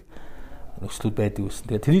байдаг нөхцлүүд байдаг гэсэн.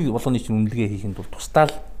 Тэгээ тэрийг болгоны чинь үнэлгээ хийхэд бол тусдаа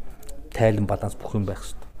л тайлан баланс бүх юм байх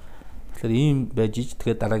хэрэгтэй. Тэгэхээр ийм байж иж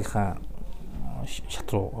тэгээ дараагийнхаа шат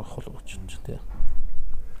руу орох болж байна тий.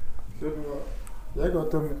 Тэгэхээр яг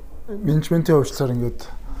одоо менежментийн хувьчлаар ингээд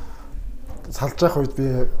салж явах үед би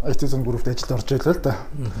IT зон группт ажилд орж ирлээ л да.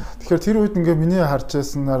 Тэгэхээр тэр үед ингээд миний харж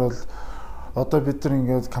байснаар бол одоо бид нар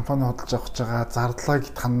ингээд компани хөдөлж авах гэж байгаа зардлыг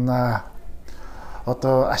таннаа.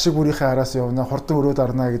 Одоо ашиг бүрийнхээ араас явна, хурдан өрөөд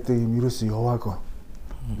арна гэдэг юм ерөөсөө яваагүй.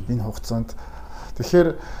 Энэ хугацаанд.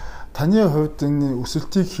 Тэгэхээр таны хувьд энэ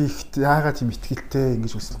өсөлтийг хийхэд яагаад тийм ихтгэлтэй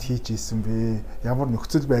ингэж өсөлт хийж ийсэн бэ? Ямар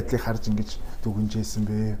нөхцөл байдлыг харж ингэж дүгнжсэн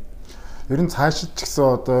бэ? Ер нь цаашид ч гэсэн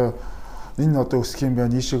одоо энэ одоо өсөх юм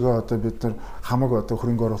байна, ийшээгээ одоо бид нар хамаг одоо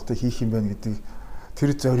хөрөнгө оруулалтыг хийх юм байна гэдэг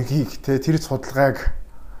тэр зоригийг тэр судалгааг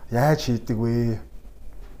яаж хийдэг вэ?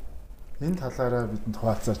 Энэ талаараа бидэнд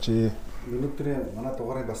хуваалцаач. Өнөөдрийн манай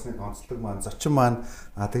дугаарыг бас нэг онцлог маань, зочин маань,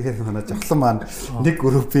 тэгээд манай жавхлан маань нэг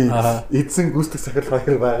группийн эзэн гүйцэтгэх сахил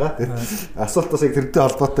хоёр байгаа. Асуулт бас яг тэрнтэй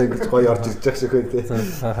холбоотой ингэж гоё орж ирж байгаа шиг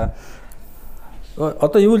байна.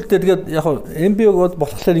 Одоо юу л дээ тэгээд яг MBO-год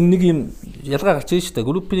болохоор нэг юм ялгаа гарч ирж штэ.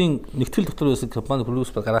 Группийн нэгтгэл дотор байсан компани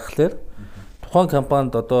хөргөөс гаргахлаар тухайн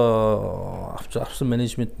компанид одоо авсан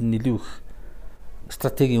менежмент нь илүү их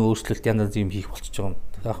стратегийн өөрчлөлт янз бүрийн хийх болчихж байгаа юм.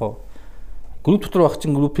 Яг групп дотор байх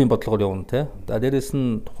чинь группийн бодлогоор явна тий. За дээрэс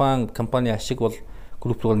нь тухайн компани ашиг бол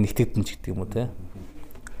групп руу нэгтгэгдэн ч гэдэг юм уу тий.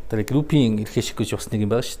 Тэр группийн эрх ашиг гэж бас нэг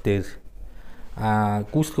юм байгаа шүү дээ.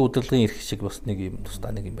 Гүйцэтгэх удирдлагын эрх ашиг бас нэг юм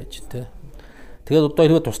тусдаа нэг юм байж тий. Тэгээд одоо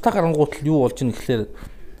хэрвээ тусдаа гарангуут л юу болж ийн гэхлээр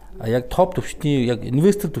яг топ төвчний яг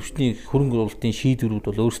инвестор төвчний хөрөнгө оруулалтын шийдвэрүүд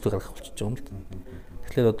бол өөрсдөө гаргах болчихж байгаа юм л.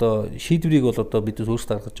 Тэгэхээр одоо шийдвэрийг бол одоо бидээс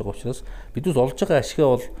өөрсдөө гаргаж байгаа учраас бидээс олж байгаа ашигаа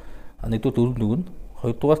бол нэгдүгээр өргөн нөгөн,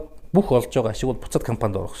 хоёрдугаар бүх олж байгаа ашиг бол буцаад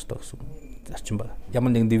компанид орох хэрэгтэй гэсэн үг. орчин байна.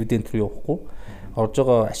 Ямар нэгэн дивиденд рүү явахгүй орж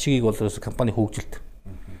байгаа ашигыг бол ерөөсө компани хөгжилт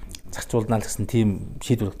зарцуулнаа л гэсэн тийм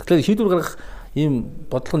шийдвэр. Тэгэхээр шийдвэр гаргах ийм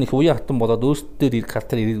бодлого нь их уян хатан болоод өөрсдөө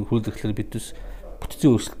картаар хүрээлэхлээр бидээс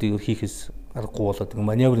бүтцийн өөрчлөлтийг хийхээс аргагүй болоод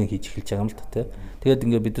маневрын хийж эхэлж байгаа юм л та тий. Тэгээд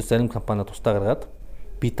ингээд бидээс зарим компани тусдаа гаргаад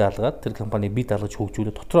бие даалгаад тэр компаниг бие даалгаж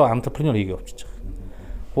хөгжүүлээд дотроо антрепренер хийгээ явуулчих.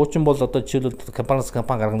 Хуучин бол одоо жишээлбэл компани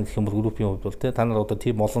гаргана гэх юм бол группийн хувьд бол тий та нар одоо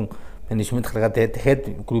тийм олон менежмент гаргаад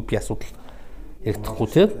дахиад группийн асуудал яригдахгүй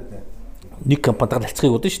тий. Нэг компанид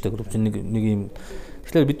алцхыг удаа шүү дээ. Групп чинь нэг юм.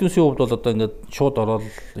 Тэгэхээр биднээс хувьд бол одоо ингээд шууд ороод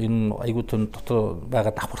энэ айгуу төн дотор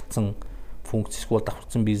байгаа давхарцсан функц эсвэл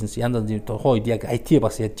давхарцсан бизнес янз янзын тухайн үед яг IT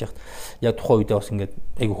бас яаж яхад яг тухайн үедээ бас ингээд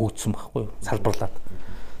айгуу хөгжсөн байхгүй юу? Салбарлаад.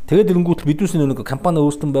 Тэгээд ирэнгүүт биднээс нэг компани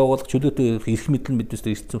өөрсдөө байгуулах чөлөөтэй эрх мэдэл биднээс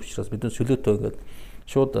ирсэн учраас биднээс чөлөөтэй ингээд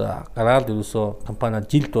шууд гараад ерөөсөө компани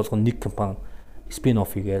жилд болгоно нэг компани спин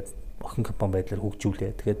оф хийгээд охин компани байдлаар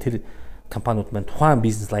хөгжүүлээ. Тэгээд тэр компаниуд маань тухайн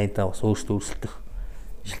бизнес лайнтаа бас өөрсдөө өрсөлдөх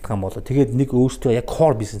шалтгаан болоо. Тэгээд нэг өөрсдөө яг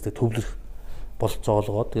core бизнестэй төвлөрөх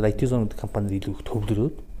болцоолгоод тэгээд IT зонд компанид илүү их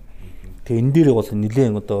төвлөрөөд тэгээд энэ дээрээ бол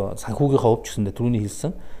нэлээд одоо санхүүгийнхаа хувьд гэсэндээ түрүүний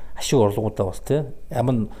хэлсэн ашиг орлогуудаа бас тий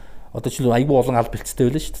ямар одоо ч айгүй олон аль бэлцтэй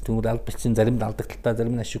байлаа шүү дээ. Тэгвэл аль бэлцийн зарим нь алдагдaltaа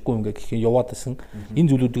зарим нь ашиггүй ингээ гэх юм яваад байсан. Энэ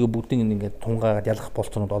зүйлүүдийг бүгдийг ингээ тунгаагаад ялах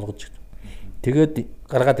болцоонууд олгож. Тэгээд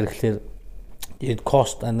гаргаад ирэхлээр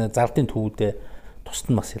кост зардын төвүүдээ тусад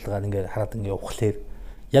нь бас ялгаад ингээ хараад ингээ явахлаар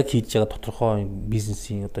яг хийж байгаа тодорхой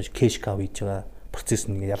бизнесийн одоо кэш кав хийж байгаа процесс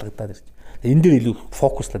нь ингээ ялгагдаад ирж. Энэ дээр илүү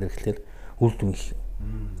фокуслаад ирэхлээр үр дүн их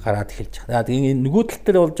гараад эхэлж байгаа. Тэгээд нөгөө тал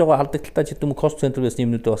дээр болж байгаа алдагдaltaа ч гэдэг юм кост центр байсан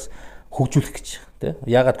юмнуудаа бас хөгжүүлэх гэж тий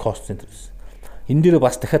яагаад кост центр байсан. Энэ дээр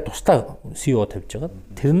бас дахиад тусдаа CEO тавьж байгаа.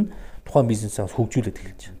 Тэр нь тухайн бизнесээ бас хөгжүүлээд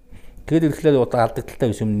эхэлж байгаа. Тэгээд ирэхлээр одоо алдагдaltaа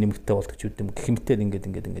биш юм нэмэгтэй болдог ч үгүй юм. Гэх мэтээр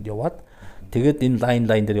ингээд яваад тэгээд энэ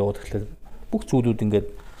лайн дээр яваад ирэхлээр бүх зүйлүүд ингээд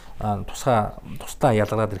тусдаа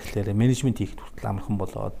ялгараад ирэхлээр менежмент хийхэд хүртэл амархан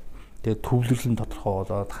болоод тэгээд төвлөрлөн тодорхой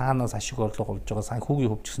болоод хаанаас ашиг орлого олж байгаа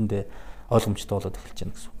санхүүгийн хөв гэсэндээ ойлгомжтой болоод эхэлж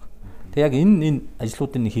байна гэсэн үг. Тэгээд яг энэ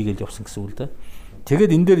ажлуудыг хийгээл явсан гэсэн үг л дээ.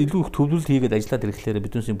 Тэгээд энэ дээр илүү их төвлөрөл хийгээд ажиллаад ирэхлээр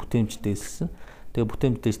биднээс бүтээмжтэй эсэлсэн. Тэгээд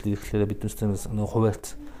бүтээмжтэй эсэл ирэхлээр биднээс нэг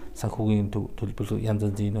хуваарц санхүүгийн төлбөр янз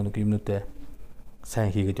янзын нэг юмнуудаа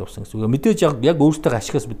сайн хийгээд явсан гэсэн үг. Мэдээж яг өөртөө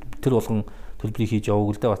ашигаас тэр болгон төлбөрийг хийж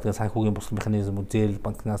яваг л дээ. Бас санхүүгийн бус механизм зээл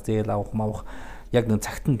банкнаас зээл авах мавах яг нэг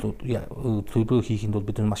цагтан төлбөр хийхэд бол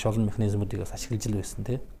бид маш олон механизмуудыг бас ашиглаж л байсан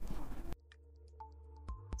тий.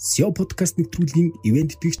 SEO подкаст нэвтрүүлгийн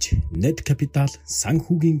ивент итгэгч Net Capital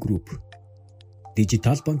санхүүгийн групп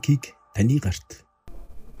дижитал банкийг таны гарт.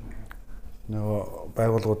 Нөгөө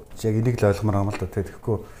байгууллагууд яг энийг л ойлгомоор байгаа юм л да.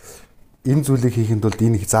 Тэгэхгүй энэ зүйлийг хийхэд бол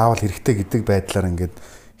энэ их заавал хэрэгтэй гэдэг байдлаар ингээд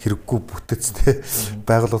хэрэггүй бүтэцтэй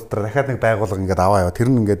байгууллагуудаар дахиад нэг байгууллага ингээд аваа яа. Тэр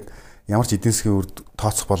нь ингээд ямар ч эдийн засгийн үрд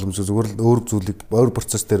тооцох боломжгүй зүгээр л өөр зүйлийг өөр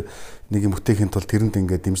процесс дээр нэг юм бүтээхийн тулд тэрэнд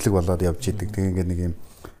ингээд дэмжлэг болоод явж идэг. Тэгээ ингээд нэг юм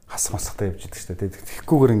хас масгатай явж идэг шүү дээ.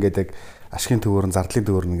 Тэгэхгүйгээр ингээд яг ашигын төвөөр нь зардлын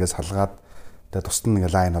төвөөр нь ингээд салгаад тэгээ тусад нь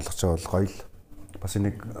ингээд лайн олгож байгаа бол гоё л. Бас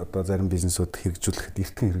энийг одоо зарим бизнесүүд хэрэгжүүлэхэд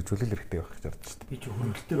эртхэн хэрэгжүүлэл хэрэгтэй байх гэж бодож байна. Би ч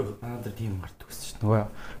хөрөнгөл төр манайд тийм гардаг гэсэн чинь. Нөгөө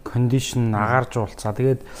кондишн агаарж уулцаа.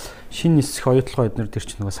 Тэгээд шинэ нисэх оюутлогоо эднэр тэр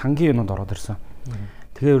чинь нөгөө сангийн юмуд ороод ирсэн.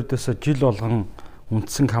 Тэгээ өрдөөсөө жил болгон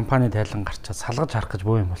үндсэн компани тайлан гарчаад салгаж харах гэж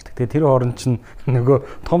буу юм болдог. Тэгээ тэр хооронд чинь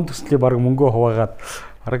нөгөө том төслийн баг мөнгөө хуваагаад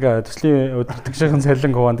баг төслийн удирдагчийн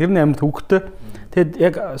цалин хуваан тэр нь амьд хөвгтэй. Тэгэд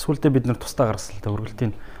яг сүүлдээ бид нар тусдаа гаргасан л да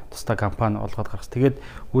өргөлтийн тусдаа компани олгоод гаргасан. Тэгээд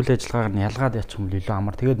үйл ажиллагаагаар нь ялгаад яачих юм л илүү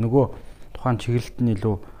амар. Тэгээд нөгөө тухайн чиглэлд нь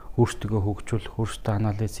илүү өөрсдөө хөгжүүлэх, өөрсдөө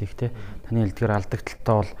анализ хийх те. Таны хэлдгээр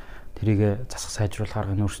алдагдaltaа бол тэрийг засах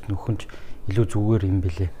сайжруулахаар энэ өөрсдөө нөхөнж илүү зүгээр юм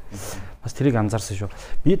бэлээ. Бас тэрийг анзаарсан шүү.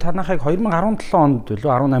 Би танахыг 2017 онд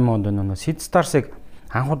илүү 18 онд нөгөө Seedstars-ыг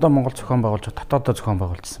анх удаа Монгол зохион байгуулж дотоодоо зохион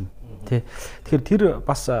байгуулжсэн. Тэ. Тэгэхээр тэр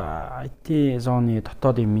бас IT зооны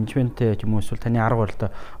дотоодын менежменттэй юм уу эсвэл таны арга барилтай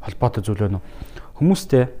холбоотой зүйл байна уу?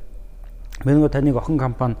 Хүмүүстэй мэнэго таныг охин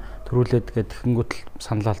компани төрүүлээд гээд тэгэнгүүтэл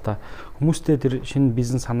саналаа л да. Хүмүүстэй тэр шинэ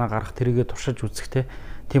бизнес санаа гаргах тэрийгэ туршиж үзэх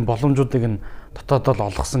тийм боломжуудыг нь дотоодоо л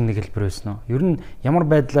олгосон нэг хэлбэр байсан нь. Ер нь ямар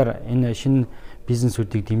байдлаар энэ шинэ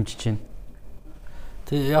бизнесүүдийг дэмжиж байна?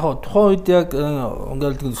 Тэгээ яг тухайн үед яг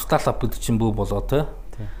ингээл стартап гэдэг чинь бүү болоо те.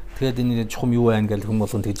 Тэгээд энэ чухам юу байна гэж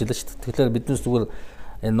хүмүүс болгон тэгж ялаа шүү дээ. Тэгэхээр биднээс зүгээр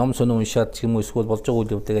ном сонио уншаад ч юм уу эсвэл болж байгаа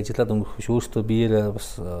үйл явдлыг ажиллаад өнгөрөх биш өөртөө биеэр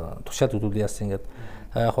бас тушаад үзүүл яасан ингээд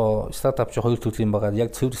яг стартап чи хоёр төрлийн байгаа.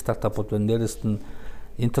 Яг цэвэр стартапууд байна. Дээрээс нь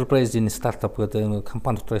enterprise-ийн стартап гэдэг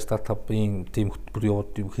компани дотроо стартапын тийм хөтөлбөр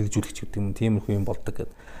явууд хэрэгжүүлэгч гэдэг юм тиймэрхүү юм болдог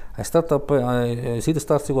гэдэг. Стартап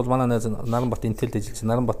Seedstars-ыг бол манай найз Наранбат Intel ажиллаж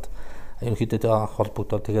Наранбат ерөнхийдөө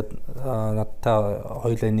холбогдоод тэгээд надтай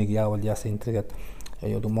хоёулаа нэг яавал яасан энэ тэгээд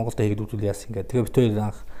Монголд хийгээд үзүүл яасан ингээд. Тэгээ бид хоёр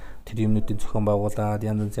анх тэр юмнуудын зохион байгуулаад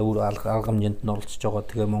янз бүр арга хэмжээнд нь оролцож байгаа.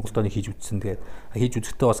 Тэгээ Монголд нэг хийж үзсэн. Тэгээд хийж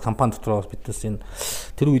үзэхдээ бас компани дотор бас бид бас энэ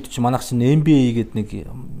тэр үед чи манайх чинь MBA гэдэг нэг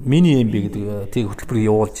мини MBA гэдэг тийг хөтөлбөрийг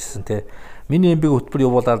явуулж ирсэн тий. Мини MBA хөтөлбөр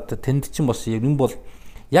явуулаад тэнд чинь бас юм бол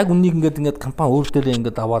яг үннийг ингээд компани өөр дээрээ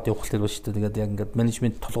ингээд аваад явах хэрэгтэй байна шүү дээ. Тэгээд яг ингээд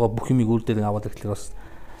менежмент толгой бүх юмыг өөр дээрээ аваад ирэхлээр бас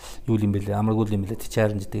юу юм бэлээ, амаргүй юм бэлээ.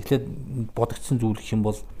 Чаленж дээ. Тэгэхээр бодогдсон зүйл гэх юм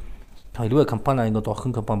бол хэрвээ компани ингээд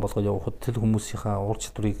охин компани болгоод явахад тэр хүмүүсийнхаа ур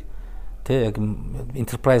чадварыг тэ яг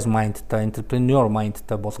enterprise mind та entrepreneur mind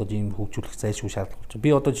та болгож юм хөгжүүлэх зайлшгүй шаардлага болж байна. Би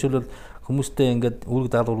одоо жишээлбэл хүмүүстэй ингээд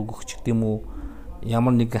үүрэг даалгавар өгөх ч гэдэг юм уу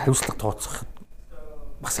ямар нэг хариуцлага тооцох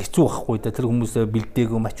бас хэцүү байхгүй да. Тэр хүмүүсээ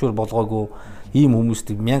бэлдээгүй, мачур болгоогүй ийм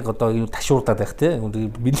хүмүүст 1000 одоо ташуурдаад байх те.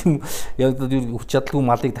 Бэлэн яг хүч чадалгүй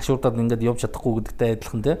малыг ташуурдаад ингээд явж чадахгүй гэдэгтэй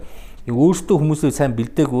адилхан те. Өөрөөсөө хүмүүсээ сайн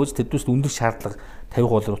бэлдээгүйж тэднээс өндөр шаардлага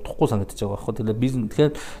тавих бол утгагүй санагдаж байгаа байхгүй. Тэгэхээр бизнес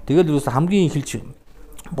тэгэхээр юу хамгийн эхэлж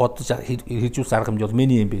бодож хэрэгжүүлсэн арга хэмжээ бол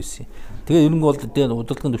миний юм байсан. Тэгээ ер нь бол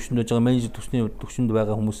удирдлагын төвшөнд байж байгаа менежер төвшөнд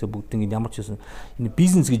байгаа хүмүүсээ бүгд ингэ ямар ч байсан энэ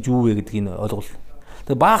бизнес гэж юу вэ гэдгийг ойлгол.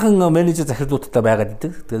 Тэгээ баахан менежер захирлуудтай байгаад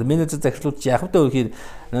идэг. Тэгээ менежер захирлууд чи яг хөтөө ихээр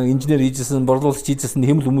инженер хийжсэн, борлуулагч хийжсэн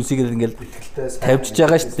хэмэл хүмүүсийг ингээл тавьчихж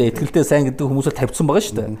байгаа шүү дээ. Итгэлтэй сайн гэдэг хүмүүсээр тавьсан байгаа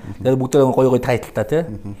шүү дээ. Тэгээ бүгдээ гоё тайталтай тий.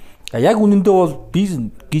 Яг үнэндээ бол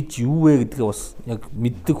бизнес гэж юу вэ гэдгээ бас яг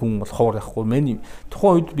мэддэг хүн бол ховор яахгүй. Миний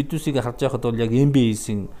тухайн үед бидүүсийг харж байхад бол яг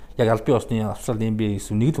MBA-ийн яг аль бие усны авсрал MBA-ийн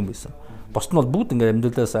нэг л хүн байсан. Бос нь бол бүгд ингээд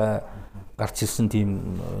амьдралаас гарч ирсэн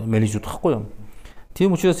тийм менежүүд байхгүй юу.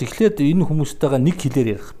 Тийм учраас эхлээд энэ хүмүүстэйгээ нэг хэлээр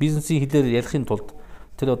ярих, бизнесийн хэлээр ярихын тулд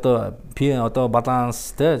тэр одоо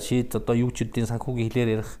баланс те шийд одоо юу ч үдийн санхүүгийн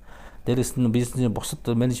хэлээр ярих, дээрэс нь бизнесийн бусад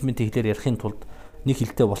менежментийн хэлээр ярихын тулд нэг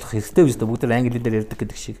хэлтэй болох хэрэгтэй биз дээ. Бүгд англи хэлээр ярьдаг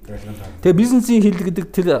гэдэг шиг. Тэгээ бизнесийн хэл гэдэг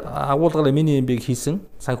тэр агуулгаар миний MBA хийсэн.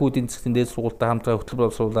 Санхүүгийн эзэсгийн дээд сургуультай хамтран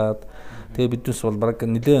хөтөлбөр боловсруулад тэгээ биднес бол баг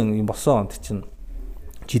нэлээд юм болсон онт чинь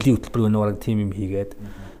жилийн хөтөлбөр өнөө баг тим юм хийгээд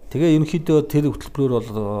тэгээ ерөнхийдөө тэр хөтөлбөрөөр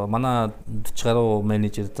бол манай 40 гаруй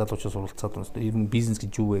менежер залуучууд суралцаад байна. Ер нь бизнес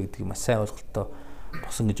гэж юу вэ гэдгийг маш сайн ойлголттой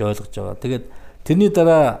босон гэж ойлгож байгаа. Тэгээд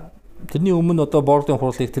тэрний өмнө одоо боордын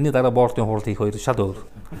хурлыг тэрний дараа боордын хурал хийх хоёр шал өөр.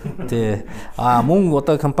 Тэ мөн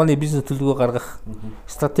одоо компани бизнес төлөвлөгөө гаргах,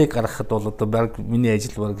 стратеги гаргахад бол одоо баг миний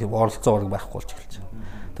ажил баг оролцоо баг байхгүй болж эхэлж байгаа.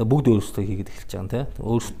 Тэгээ бүгд өөрсдөө хийгээд эхэлж байгаа юм тий.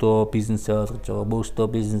 Өөрсдөө бизнесээ ойлгож байгаа, өөрсдөө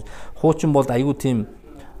бизнес хуучин бол аюу тийм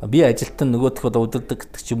би ажилтан нөгөөх одоо удирдаг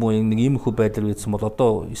гэдэг ч юм уу нэг иймэрхүү байдлаар үйдсэн бол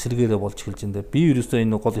одоо эсрэгээрээ болж эхэлж байна. Би ерөөсөө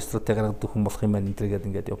энэ гол стратеги гаргадаг хүн болох юм байна энэ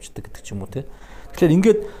гэдэг явждаг гэдэг ч юм уу тий. Тэгэхээр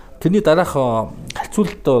ингээд тэрний дараах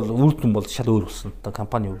харьцуулалт бол үр дүн бол шал өөр болсон. Одоо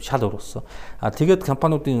компани шал өөр болсон. Тэгээд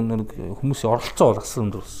компаниудын хүмүүсийн оролцоо бол асар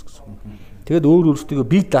өндөр болсон гэсэн. Тэгээд өөрсдөө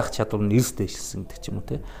бий даах чадвар нь эрс дэвшилсэн гэдэг ч юм уу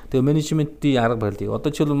те. Тэгээд менежментийн арга барилыг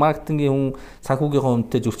одоо жишээл маркетингийн хүн санхүүгийн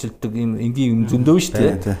хүнтэй зөрчилдөг ийм энгийн юм зөндөө шүү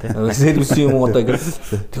дээ. Сервисийн юм одоо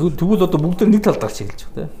тэгвэл одоо бүгд нэг талд гарч эхэлж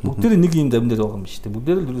байгаа те. Бүгд нэг юм дамнаар байгаа юм шүү дээ. Бүгд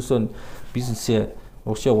л ерөөсөө бизнесээ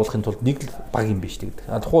уушаа явуулахын тулд нэг л баг юм биш гэдэг.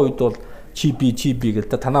 Тухайн үед бол чи би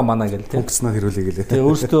гэдэг танаа манаа гэдэг тийм фокуснаа хэрүүлээ гэлээ. Тэгээ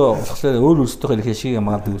өөртөө болохоор өөртөө хэлэх шиг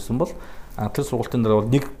ямаадаг гэсэн бол тэр сургалтын дараа бол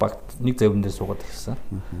нэг багт нэг завин дээр суугаад ирсэн.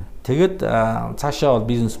 Тэгээд цаашаа бол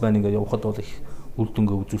бизнесмен ингээд явхад бол их үр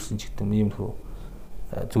дүнгээ үзүүлсэн ч гэдэг юм иймэрхүү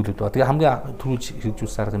зүйлүүд байна. Тэгээ хамгийн түрүүлж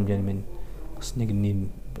хэрэгжүүлсэн арга хэмжээний минь бас нэг нэм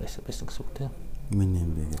байсан гэсэн үг тийм. Миний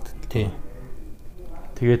юм бэ гэдэг. Тийм.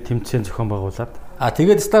 Тэгээд тэмцээн зохион байгуулад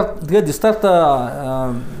тэгээд старт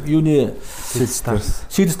юуны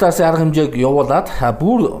Seed Stars-ийн арга хэмжээг явуулаад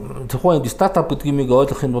бүр тухайн стартап гэдэг юмыг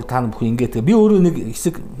ойлгохын тулд та бүхэн ингээд би өөрөө нэг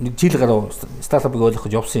хэсэг нэг жил гаруй стартапыг ойлгох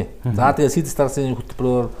гэж явсан юм. За тэгээд Seed Stars-ийн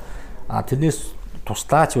хөтөлбөрөөр тэрнээс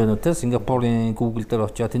туслаач байна уу те Сингапурын Google дээр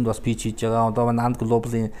очиод тэнд бас pitch хийж байгаа. Одоо манай Ant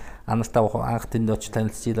Global-ийн анартаа анх тэнд очиж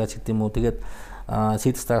танилцуулаач гэдэг юм уу. Тэгээд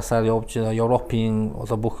Seed Stars-аар явж Европын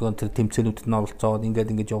одоо бүх тэр тэмцээнүүдэд нь оролцоод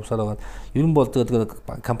ингээд явсаар байгаа. Ер нь бол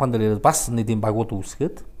тэгээд компанидэр бас нэг тийм багууд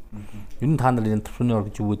үүсгээд ер нь та нарын entrepreneur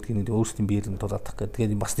гэж юу гэдгийг өөрсдийн биеэр нь дулаадах гэдэг.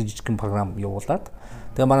 Тэгээд бас нэг жижигхэн програм явуулаад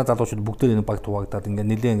тэгээ манай залуучууд бүгдээ нэг баг туваагдаад ингээд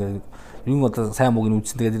нэлээд ер нь одоо сайн мууг нь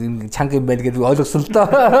үзсэн. Тэгээд чанга юм байл гэдэг ойлгосон л доо.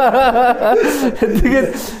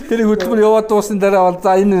 Тэгээд тэр хөтөлбөр яваад дуусны дараа бол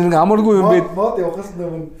за энэ амаргүй юм бэ. Мод явахаас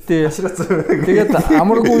өмнө ашрацсан. Тэгээд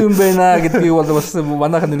амаргүй юм байна гэдгийг бол бас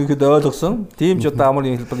манайхан ерөнхийдөө ойлгосон. Тийм ч одоо амар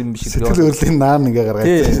хэлбэр юм биш гэдэг. Сэтгэл хөдлөлийн наан ингээ гаргаад.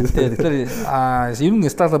 Тийм. Тэгэхээр ер нь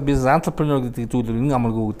стартап бизнес entrepreneur гэдэг зүйл ер нь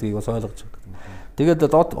амаргүй гэдгийг бас ойлгож байна. Тэгээд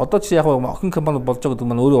одоо ч яг охин компани болж байгаа гэдэг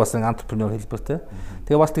маань өөрөө бас нэг entrepreneur хэлбэртэй.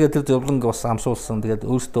 Тэгээ бас тэр зөвлөнг бас амсуулсан. Тэгээд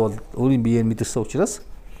өөртөө бол өөрийн биеэр мэдэрсэн учраас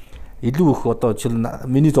илүү их одоо жишээл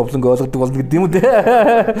миний зөвлөнг ойлгодог болно гэдэг юм үү те.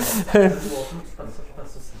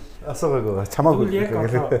 Асуугаагүй чамаагүй.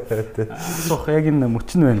 Асуух яг энэ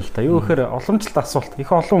мөчн байна л да. Юу гэхээр уламжлалт асуулт.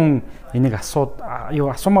 Их олон хүн энийг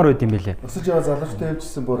асуумаар байд юм бэлээ. Өсөж яваа залуучтай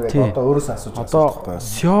явжсэн бүр яг одоо өөрөөсөө асууж байгаа. Одоо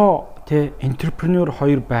SEO тэ entrepreneur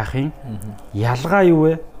хоёр байхын ялгаа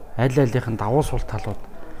юу вэ? Аль алийнх нь давуу сул талууд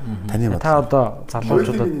таны бод. Та одоо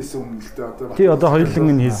залуучуудад хийсэн үнэлтэй одоо. Тий одоо хоёуланг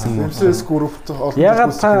нь хийсэн. MCS group-т олон.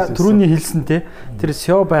 Ягаад та түрүүний хэлсэн те тэр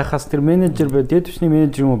SEO байхаас тэр менежер бай дээд түвшний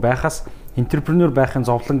менежер юм уу байхаас entrepreneur байхын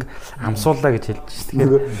зовлон амсуулаа гэж хэлж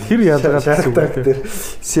байна. Тэр ялгаад тэр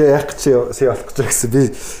SEO яах гэж SEO болох гэж гэсэн би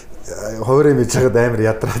хоёрын мэж хаад амар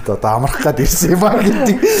ядраад одоо амрах гад ирсэн юм аа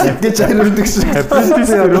гэж хариулдаг шиг.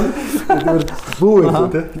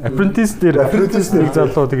 Apprentice дээр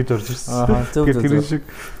залуу тэгж орж ирсэн. Тэр шиг.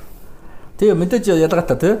 Тэгээ мэдээж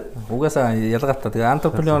ялгаатай тий. Угаасаа ялгаатай. Тэгээ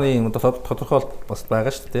entrepreneur-ийн тодорхойлт бас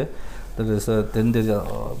байгаа шүү дээ. Тэрээс тэн дээр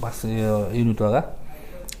бас юунууд байгаа.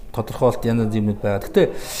 Тодорхойлт янз юмнууд байгаа.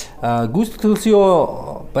 Гэтэ гүйцэтгэл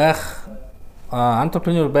CEO байх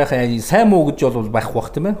entrepreneur байх сайн муу гэж бол байх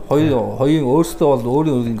бах тийм ээ. Хоёрын өөрсдөө бол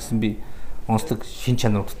өөрийн гэсэн би онцлог шин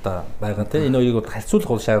чанаруудтай байгаа тийм. Энэ хоёрыг харьцуулах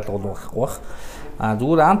бол шаардлага бол байхгүй бах.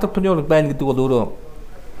 Зүгээр entrepreneur байна гэдэг бол өөрөө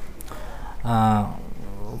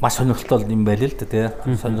маш сонирхолтой юм байл л да тийм.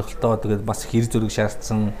 Сонирхолтой тэгээд бас хэр зөрөг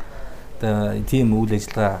шаардсан тийм үйл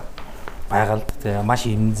ажиллагаа байгаа л тийм. Маш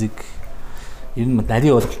эмзэг энэ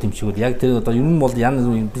нарийн ойлголт юм шиг үү. Яг тэр одоо юм бол янз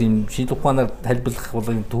бүрийн шийдвэр ухаанаар тайлбарлах бол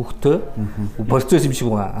энэ төвхтэй процесс юм шиг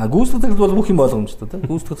байна. Гүйцэтгэл бол бүх юм болгоомжтой тийм.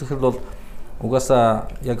 Гүйцэтгэл бол угаасаа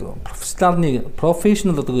яг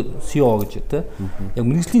professional одоо CEO гэж тийм. Яг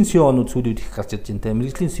мэргэжлийн CEO-нууд сүүлийн үед их гарч ирж байна тийм.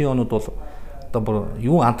 Мэргэжлийн CEO-нууд бол одоо бүр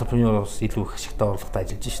юу entrepreneur-оос илүү их ашигтай орлоготой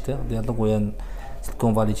ажиллаж шүү дээ. Ялангуяа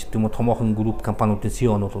Silicon Valley гэдэг юм уу томоохон групп компаниудын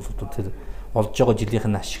CEO-нууд бол одоо тэр олж байгаа жилийнх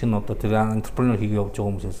нь ашиг нь одоо тэр entrepreneur хийгээ явж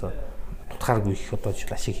байгаа хүмүүсээс тутгааргүй их одоо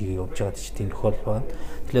жишээ ашиг хийгээ явж байгаа ч тийм тохиол байна.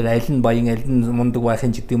 Тэгэхээр аль нь баян аль нь мундаг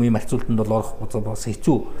байхын гэдэг юм харьцуултанд бол орох бас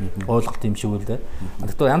хэцүү ойлголт юм шиг үлээ.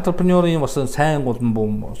 Тэгэхээр entrepreneur-ийн бас сайн болон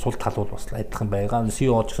сул талууд бас адилхан байгаа.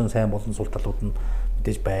 CEO ч гэсэн сайн болон сул талууд нь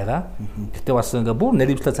мэдээж байгаа. Гэхдээ бас ингээ бүр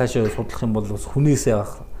наривчлаа цаашаа судлах юм бол бас хүнээс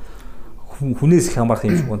их хамаарах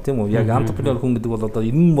юм шиг байна тийм үү? Яг entrepreneur хүн гэдэг бол одоо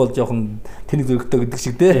энэ нь бол жоохон тэнэг зөрөгтэй гэдэг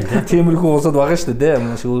шиг тиймэрхүү улсад байгаа шүү дээ.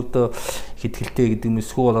 Маш өөртөө хэтгэлтэй гэдэг юм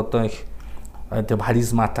эсвэл одоо их тийм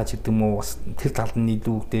харизматай ч гэдэг юм уу бас тэр талд нь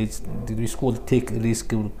илүү school take risk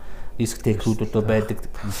take-үүд одоо байдаг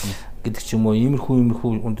гэдэг ч юм уу иймэрхүү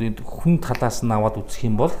хүн талаас нь аваад үзэх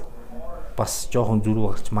юм бол бас жоохон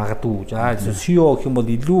зүрх гарч магадгүй. CEO гэх юм бол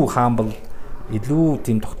илүү хаамбал илүү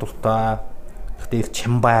тийм доктортой ихтэй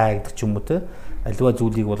чамбай гэдэг ч юм уу те аливаа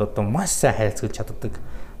зүйлийг бол одоо маш сайн хайрцагч чаддаг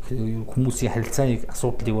хүмүүсийн харилцааны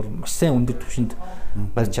асуудлыг бол маш сайн өндөр түвшинд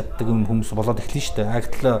барьж чаддаг юм хүмүүс болоод эхлэн шүү дээ.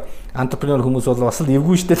 Гэтэл entrepreneur хүмүүс бол бас л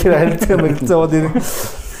эвгүй шүү дээ. Тэр харилцаа бол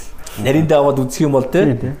нариндаа аваад үзэх юм бол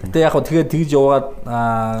те. Гэтэ яг хөө тэгээд тэгж яваад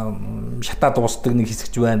шатаа дуусдаг нэг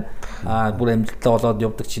хэсэгч байна. Бүр амжилттай болоод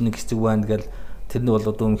явдаг чинь нэг хэсэг байна гэл тэр нь бол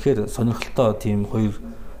одоо үнэхээр сонирхолтой тийм хоёр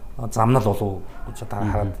замнал болов гэж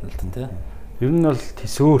хараад байна л те. Ер нь бол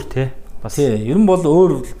төсөөр те. Бас ер нь бол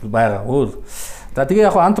өөр байгаа. Өөр. За тэгээ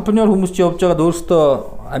яг entrepreneur хүмүүс ч явж байгаад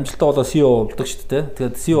өөрөөсөө амжилттай болоо CEO болдог шүү дээ.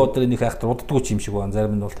 Тэгээд CEO дээр нэг хайхтар уддаггүй юм шиг байна.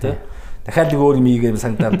 Зарим нь бол те. Дахиад нэг өөр юм ийгээр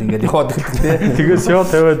санагдаад ингээд яваад байдаг те. Тэгээ CEO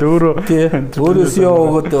тавиад өөрөө CEO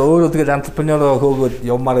өгөөд өөрөө тэгээд entrepreneur хөөгөөд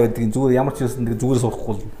явмаар байдаг. Зүгээр ямар ч юмсан зүгээр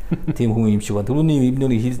суухгүй тийм хүн юм шиг байна. Түрүүний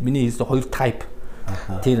миний хэлсэн хоёр type.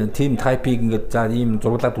 Тийм type-ийг ингээд за ийм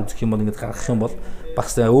зураглаад үзэх юм бол ингээд гаргах юм бол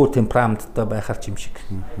багс өөр темпераменттай байхаар ч юм шиг.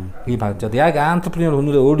 Би бодож яг entrepreneur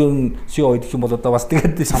хүнээ өөрөө CEO идэх юм бол одоо бас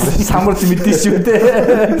тэгээд самарч мэдэн шүү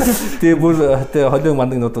дээ. Тэгээ бүр холио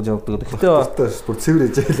мандаг нутаж явдаг. Гэхдээ бүр цэвэр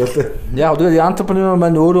ээжэл болоо. Яг тэгээд entrepreneur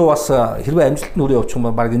маань өөрөө бас хэрвээ амжилт нь өөрөө явуучих юм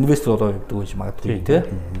бол баг инвестор болоо явдаг гэж магадгүй тий.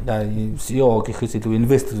 CEO гэхээс илүү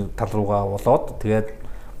инвестор тал руугаа болоод тэгээд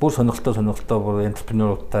бүр сонирхолтой бүр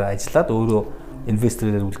entrepreneur-уудтай ажиллаад өөрөө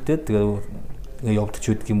инвесторээр үлдээд тэгээд явдаг ч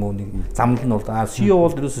гэдэг юм уу нэг замнал нь бол CEO бол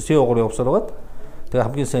ерөөсөө CEO-гоор явсаар байгаад тэгээ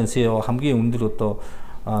хамгийн сайн CEO хамгийн өндөр одоо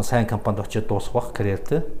сайн компанид очиод дуусах бах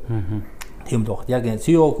карьертэй. Тийм л баг. Яг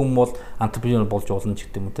CEO хүн бол entrepreneur болж болно ч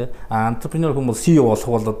гэдэг юм уу те. Entrepreneur хүн бол CEO болох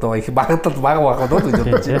бол одоо их багтал баг гэж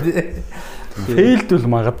бодож байна.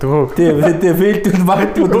 Фейлдүүл магадгүй. Тийм фейлдүүл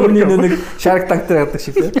магадгүй дөрөвний нэг Shark Tank дээр гадаг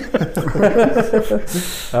шиг те.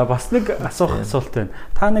 Бас нэг асуулт байна.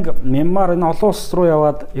 Та нэг мемар энэ олон улс руу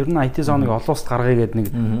яваад ер нь IT зоныг олон улсад гаргая гэдэг нэг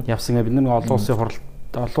явсан. Бид нэг олон улсын хурал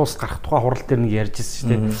олон улсад гарах тухай хурал дээр нэг ярьж ирсэн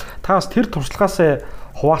шүү дээ. Та бас тэр туршлагаас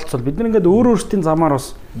хуваалцвал бид нар ингээд өөрсдийн замаар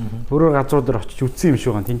бас өөрөөр газрууд дээр очиж үтсэн юм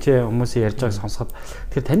шиг байна. Тинчээ хүмүүсийн ярьж байгааг сонсоход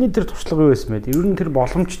тэгэхээр таны тэр туршлага юу байсан бэ? Ер нь тэр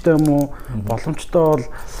боломжтой юм уу? Боломжтой бол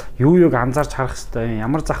юуг анзаарч харах хэрэгтэй юм?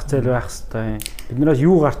 Ямар зах зээл байх хэрэгтэй юм? Биднээс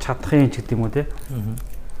юу гарч чадах юм ч гэдэг юм уу те?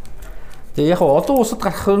 Тэгээ яг олон улсад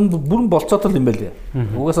гарах нь бүрэн болцоотой юм байлээ.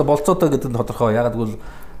 Угаасаа болцоотой гэдэг нь тодорхой. Яг гэвэл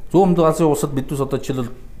зүүн Азийн улсад биднес одоо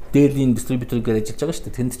жишээлбэл дээлийн дистрибьютор гэж ажиллаж байгаа шүү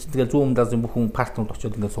дээ. Тэнд чинь тэгэл зүүн Азийн бүхэн партнерууд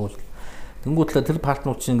очиод ингээд сууж. Тэнгүүтлээ тэр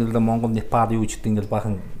партнерууд чинь ингээд Монгол, Непал юу ч гэдэг ингээд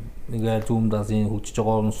бахан ингээд зүүн Азийн хөгжиж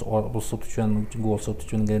байгаа улсууд ч байна, хөгжингүү улсууд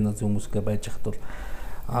ч байна ингээд Азийн хүмүүс ингээд байж хахад бол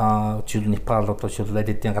жишээл Непал одоо жишээл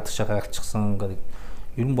эдийн гадагшаа гарчихсан ингээд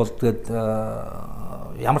ер нь бол тэгээд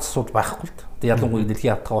ямар ч асуудал байхгүй л дээ. Ялангуяа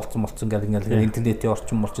дэлхийн хавтгаа болцсон ингээд интернетийн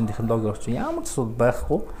орчин, технологийн орчин ямар ч асуудал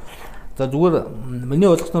байхгүй. За зүгээр миний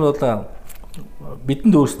ойлгосноор бол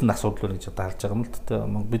бидэнд өөрсдөд нь асуудал байна гэж одоо харж байгаа юм л дээ.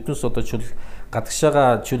 Биднээс одоо жишээл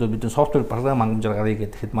гадагшаага жишээл бидний софтвер програм хангамжаар гарыг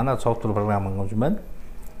гэхэд манай софтвер програм хангамж байна.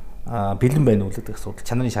 Бэлэн байна уу гэдэг асуудал,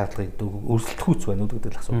 чанарын шаардлагыг өрсөлдөхүүц байна уу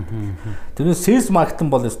гэдэг асуудал. Тэрнээс sales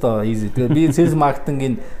marketing бол өстой easy. Тэгээ би sales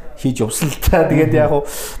marketing-ийг хийж явсан л та. Тэгээд яг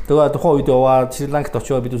тухайн үед яваад Шри-Ланкт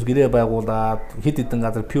очиод бид ус гэрээ байгуулад хэд хэдэн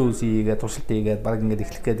газар POC хийгээд туршилт хийгээд баг ингээд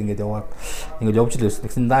эхлэх гээд ингээд яваад ингээд явж л байсан.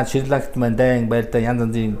 Тэгсэн даа Шри-Ланкт маань дайн байлдаа янз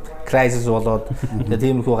янзын crisis болоод тэгээд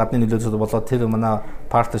тиймэрхүү гадны нөлөөсөд болоод тэр манай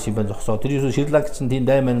partnership-ээр зогсоо. Тэр юу Шри-Ланкт чинь тийм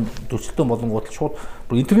дайн маань төрчлөлтөө болонгууд шууд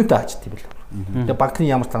интернетээ хаачт юм байна. Тэгээд банкны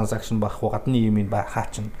ямар транзакшн байхгүй гадны юм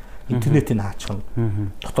хаачна. Интернетийг хаачих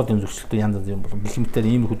нь дотоодын зөрчилтөө янз янз юм бол бэлхэмтээр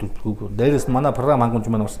ийм их хөдөлгөөг. Дээрээс нь манай програм хангамж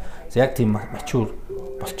маань бас яг тийм мачуур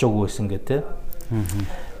болчоогүй байсан гэдэг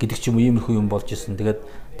гэдэг ч юм уу иймэрхүү юм болж исэн. Тэгээд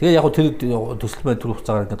яг тэр төсөлмөө төр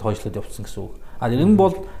хугацаагаар ингээд хойшлоод явцсан гэсэн үг. Энэ нь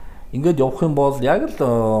бол ингээд явах юм бол яг л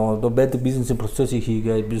одоо байдаг бизнесийн процессыг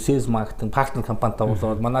хийгээд sales marketing партнер компанитай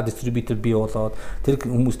болоод манай дистрибьютор бий болоод тэр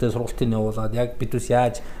хүмүүстэй сургалтыг явуулаад яг бидээс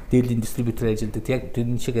яаж дээлийн дистрибьютор ажилладаг яг тэр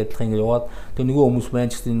шиг адилхан ингээд яваад тэр нөгөө хүмүүс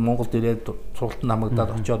маань ч гэсэн Монголд ирээд сургалтанд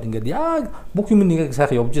хамагдаад очиод ингээд яг бүх юм нэг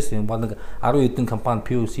сайхан явж ирсэн. Баг 10 хэдэн компани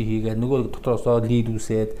POC хийгээд нөгөө дотроосоо лид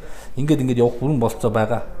үсээд ингээд явах бүрэн болцоо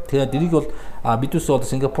байгаа. Тэгээд энийг бол бидээс бол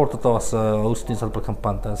Сингапурт одоо бас өөрсдийн салбар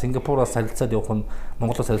компанитай Сингапураас харилцаад явах нь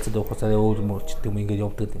Монголоос харилцаад явах царай өөр юм болчихдээ юм ингээд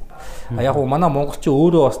явдаг. Яг нь манай монголчин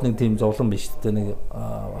өөрөө бас нэг тийм зовлон биш үү нэг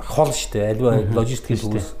хол шүү дээ. Альва логистикийн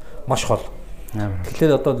төвөөс маш хол.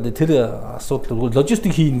 Тэгэхээр одоо тэр асуудал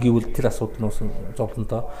логистик хийн гэвэл тэр асуудал нь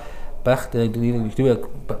зовлонтой байх.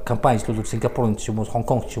 Тэгээд компани ажиллуулж Сингапурын ч юм уу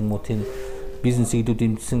Хонконг ч юм уу тийм бизнесийг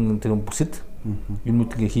дэмжсэн тэр бүсэд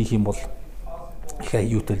юмнууд ингээ хийх юм бол их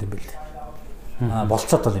аюутай юм байна.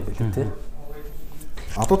 Болцоотой юм байна тий.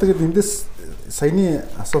 Одоо тэгээд эндээс саяны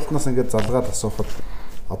асуултнаас ингээд залгаад асуухад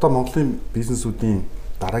одоо Монголын бизнесүүдийн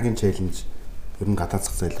дараагийн челленж ер нь гадаад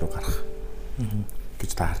зах зээл рүү гарах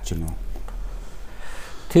гэж та харж байна уу?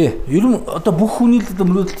 Тий. Ер нь одоо бүх хүний л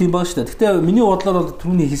мөрөөдөл тийм байгаа шүү дээ. Гэхдээ миний бодлоор бол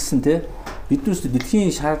түрүүний хэлсэн тий. Биднээс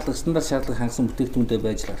дэлхийн шаардлага, стандарт шаардлага хангасан бүтээгдэхүүнтэй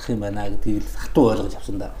байж гарах юм байна гэдгийг хатуу ойлгож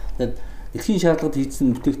авсан да. Тэгээд дэлхийн шаардлагад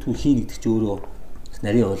хийсэн бүтээгдэхүүн хийн гэдэг чинь өөрөө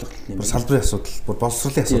нарийн ойлголт юм. Салбарын асуудал,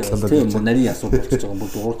 боловсролын асуудал болоод байна. Тийм, нарийн асуудал болчихж байгаа.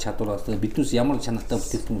 Бүр дуурч чадвараас биднээс ямар чанартай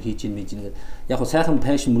бүтээгдэхүүн хийж ийн мэж нэгээд яг хөө сайхан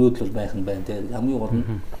пашн мөрөөдөл байх нь байна тий. Хамгийн гол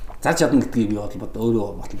нь зарж чадна гэдгийг би бодлоо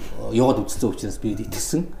өөрөө яваад үзсэн учраас би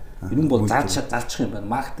итгэсэн. Ер нь бол зарчих юм байна.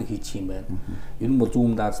 Маркетинг хийчих юм байна. Ер нь бол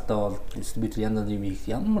зүүн даазтай бол дистрибьютор янз янзын юм их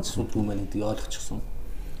ямар ч асуудал юм байна гэдгийг ойлгочихсон.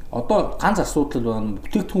 Одоо ганц асуудал байна.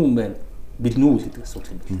 Бүтээгдэхүүн байна. Бэлнүү л гэдэг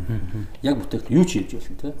асуудал юм байна. Яг бүтээгдэхүүн юу ч хийж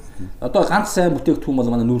болно тий. Одоо ганц сайн бүтээгдэхүүн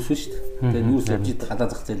бол манай нүүрс шүү дээ. Тэгээ нүүрс явж гадаа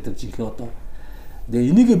зах зээл дээр жинхэнэ одоо. Тэгээ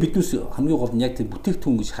энийг биднээс хамгийн гол нь яг тэр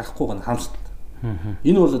бүтээгдэхүүн гэж харахгүй гана харамсалтай.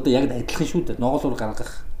 Энэ бол одоо яг адилхан шүү дээ. Ноголоор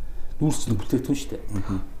гаргах нүүрс нь бүтээгдэхүүн шүү дээ.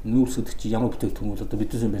 Нүүрс гэдэг чинь ямар бүтээгдэхүүн бол одоо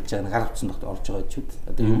биднээс байж байгаа гар утсан тогт орж байгаа ч үү.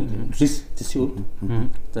 Одоо юу юм зэсийн үү.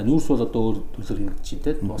 За нүүрс бол одоо өөр төлөөр хэрэгжиж чинь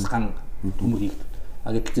те. Бас хан төмөр хийгдэж. А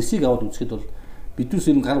гэтэл зэсийг аваад үзэхэд бол биднээс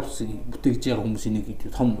энэ гар утсан бүтээгж байгаа хүмүүсийн нэг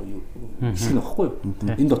том хэсэг нөхгүй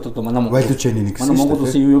юу. Энэ дотор манай Монгол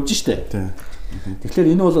улсын юу явж штэ.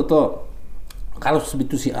 Тэгэхээр энэ бол одоо гар утсан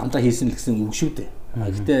биднээс хамтаа хийсэн л гэсэн үг шүү дээ. А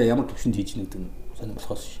гэтээ ямар төвшөнд хийж нэг гэдэг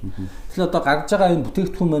болохоос ш. Тэгэхээр одоо гарч байгаа энэ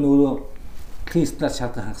бүтээгдэхүүн маань өөрөө клин стандарт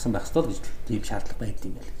шаардлага хангасан байх ёстой гэж тийм шаардлага байд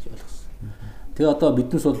юм байл гэж ойлгосон. Тэгээ одоо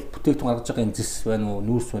биднээс бол бүтээгдэхүүн гаргаж байгаа энэ зэс байна уу,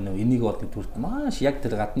 нүүрс байна уу, энийг бол нэгдүгээр маш яг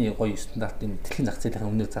тэр гадны гоё стандартын дэлхийн зах зээлийн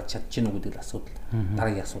үнээр зарж чадчихна уу гэдэг асуудал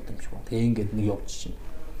дараагийн асуудал юм шиг байна. Тэгээ ингээд нэг явж чинь.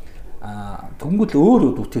 Тэнгүүд л өөр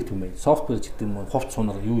бүтээгдэхүүн байна. Софтвер гэдэг юм уу, хувц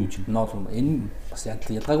сунаар юу юм чинь ноол юм. Энэ бас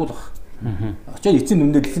ялгаагүй л баг. Очоод эцсийн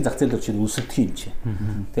үнээр дэлхийн зах зээл очоод өсөлдөх юм чи.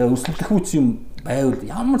 Тэгээ өсөлдөх үс юм байвал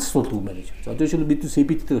ямар ч асуудал юм байна гэж. Одоо жишээл бид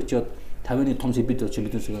CBD дээр очоод 50-ны том CBD очоод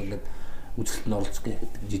бидээс ингээд үзэлтэнд оролцох гэдэг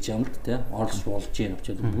жижиг амт тий оролцож болж гин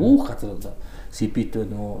очоод бүх газар одоо CBT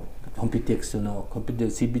нөө Computex нөө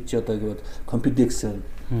Computex CBT одоо гэдэг Computex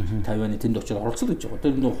Тайваны тэнд очоод оролцох гэж байгаа.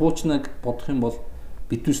 Тэр нөө хуучнаг бодох юм бол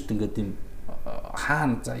бидүүст ингээд юм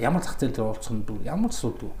хаана ямар зах зээл дээр оролцох нь ямар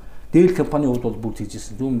асуудал. Дээр компани хувьд бол бүгд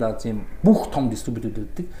хийжсэн. Зүүн Даз юм бүх том дистрибьютор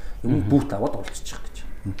байдаг. Юм бүгд аваад оролцож байгаа гэж.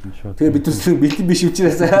 Тэгээ бид нар бэлэн биш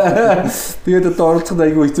учраас тэгээд одоо оролцоход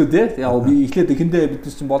айгүй хэцүү тий. Яг би эхлээд эхэндээ бид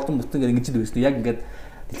нар чинь болдон бүтэн ингэж байсан. Яг ингээд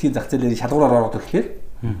дэлхийн зах зээлээр шалгуураар ороод ирэхээр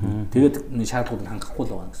тэгээд шаардлагууд нь хангахгүй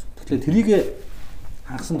л байгаа гэсэн. Тэгэхээр трийг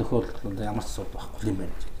хангасан тохиолдолд ямар ч асуудал байхгүй юм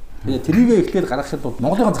байна. Тэгээд трийг эхлээд гаргахад бол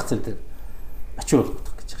Монголын зах зээл дээр ачуул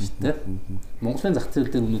болох гэж байна шүү дээ. Монголын зах зээл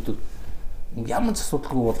дээр өнөөдөр ямар ч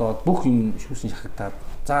асуудалгүй болоод бүх юм шүүсэн шахагдаад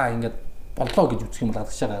за ингээд боллоо гэж үзэх юм бол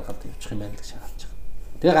гадагшаа гаргаад явчих юм байна гэж шаардж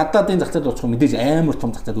байгаа. Тэгээ гадаадын зах зээлд очих мэдээж амар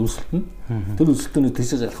том зах зээл өрсөлдөн. Тэр өрсөлдөөний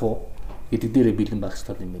тийшээ залах уу гэдэг дээрээ бэлэн байх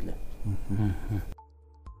хэрэгтэй юм байлаа.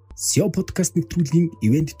 SEO подкаст нэвтрүүлгийн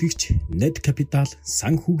ивент итгэгч Net Capital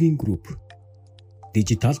санхүүгийн групп.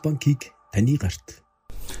 Дижитал банкийг таны гарт.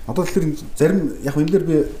 Одоо тэгэхээр зарим яг энэ дээр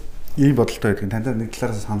би ийм бодолтой байдаг. Тандаа нэг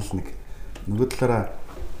талаараас санал нэг. Нөгөө талаараа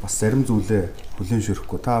бас зарим зүйлээ хүлээн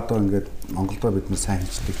шүрэхгүй. Та одоо ингээд Монголдо бид нар сайн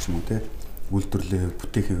хийдэг ч юм уу те. Үйлдвэрлэлийн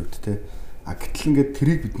бүтээхийн хувьд те. А гэтэл ингээд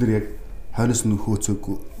тэрийг бид нар яг хойноос нь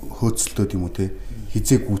хөөцөлтөөд юм уу те.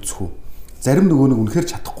 Хизээ гүйцэх үү. Зарим нөгөө нэг үнэхээр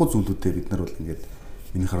чадахгүй зүйлүүдээ бид нар бол ингээд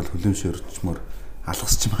минийхэр бол хүлээн шүрчмөр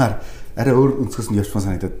алгасчмаар арай өөр өнцгөөс нь явчмаа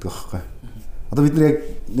санагдаад байгаа байхгүй. Одоо бид нар яг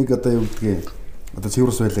нэг одоо юу гэдгийг одоо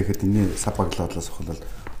цэврус байлаа гэхэд энэ сав баглаадлаас ахвал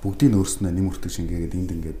бүгдийг өөрснөө нэмэрдэг шингээгээд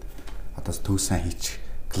энд ингээд одоо төв сайн хийчих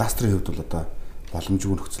кластерын хувьд бол одоо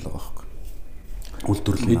боломжгүй нөхцөл байгаа байхгүй.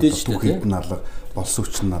 Үйлдвэрлэлийн түүхийд нь алга, болсон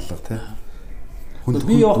хүчин нь алга тий.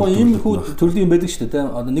 Би яг ийм хүү төрлийн юм байдаг шүү дээ тий.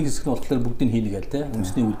 Одоо нэг хэсэг нь болохоор бүгдийг хийнэ гээл тий.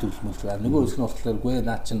 Үндэсний үйлдвэрлэл мөлчраа. Нөгөө хэсэг нь болохоор үгүй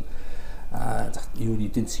наа чин юу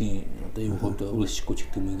эдийн засгийн одоо юу хувьд өөрөөсөхгүй ч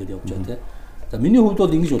гэдэг юм ингээд явж байгаа тий. За миний хувьд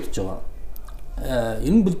бол ингэж бодож байгаа.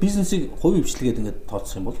 Энэ бол бизнесийг хувийн хвшлгээд ингээд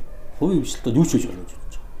тооцох юм бол хувийн хвшлэлд юу ч хийж болно гэж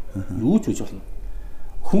бодож байгаа. Юу ч хийж болно.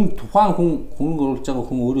 Хүн тухайн хүн оруулж байгаа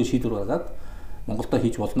хүн өөрөө шийдвэр гаргаад Монголдо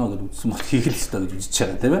хийж болно гэж үзсэн бол хийх л ёстой гэж үзэж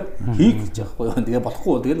байгаа тийм ээ. Хийх гэж байгаа байхгүй. Тэгээ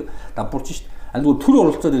болохгүй тэгэл дампуурч шít. Аль нөгөө төр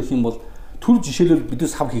оролцоод ирэх юм бол төр жишээлбэл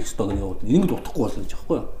бидээс хав хийх ёстой гэж яваад. Энийг утгахгүй болно гэж байгаа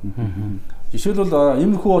байхгүй. Жишээлбэл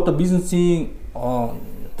иймэрхүү одоо бизнесийн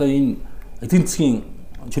одоо энэ эдийн засгийн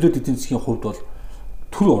чөлөөт эдийн засгийн хувьд бол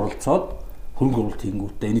төр оролцоод хөрөнгө оруулалт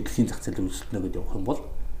хийнгүүтээ энэ дэлхийн зах зээлээр өрсөлдөнө гэдээ явах юм бол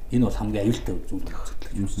энэ бол хамгийн аюултай зүйл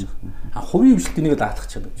гэж үзэж байгаа. Хувийн хвшлт энийг даатгах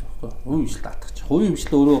чадна гэж байгаа байхгүй. Хувийн хвшлт даатгах. Хувийн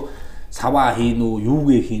хвшлт өөрөө саваа хийн үү,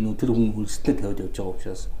 юугээ хийн үү тэр хүн хөлсөлтөд тавьж явж байгаа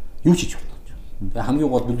учраас юу ч хийж болно гэж. Тэгээ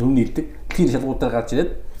хамгийн гол бид түрүүний хэлдэг. Дэлхийн шалгуураар гарч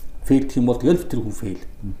ирээд фейл гэх юм бол тэгэл тэр хүн фейл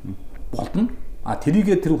болно. А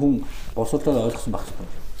тэрийгээ тэр хүн босолдоо ойлгосон байх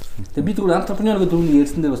хэрэгтэй. Тэгээ би зүгээр антрепренер гэдэг түрүүний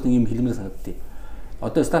ярьсан дээр бас нэг юм хэлмээр санагдтыг.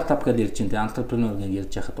 Одоо стартап гэж ярьж байна. Тэгээ антрепренер гэж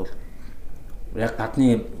ярьж байхад бол яг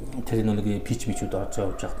гадны технологийн пич мичүүд орж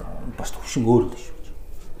явж байхад бас төвшин өөр л шүү.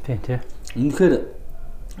 Тий. Үнэхээр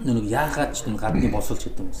нэг яагаад ч гадны боловсрол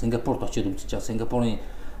гэдэг юм. Сингапурт очиод үзэж байгаа. Сингапурын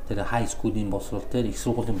тэр хай скуулийн боловсрол тэр их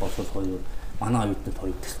сургуулийн боловсрол хоёр манай оюутнууд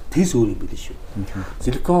хоёр тэс өөр юм билээ шүү.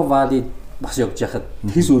 Silicon Valley бас явж байхад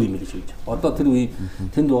тэс өөр юм билээ шүү. Одоо тэр үе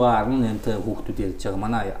тэнд байгаа 18-тай хүүхдүүд ярьж байгаа.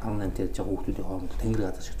 Манай 18-тай ярьж байгаа хүүхдүүдийн хооронд тэнгэр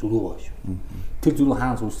газар шиг зүрх байгаа шүү. Тэр зүрх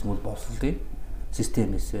хаана сүрсэн бол боловсролын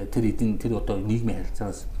системээс тэр эдийн тэр одоо нийгмийн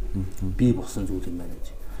харилцаанаас бий болсон зүйл юм байна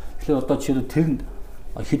гэж. Тэгэхээр одоо жишээ нь тэр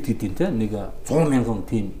хэд хэдийн те нэг 100 мянган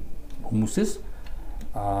тийм хүмүүсээс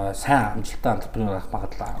сайн амжилттай антрепренер авах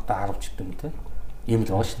магадлал одоо 10 ч гэдэг юм те. Ийм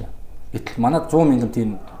л байгаа шүү дээ. Гэтэл манай 100 мянган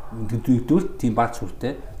тийм нэгдүгээр тийм баац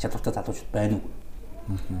хүртэй чадвартай залуучууд байна уу?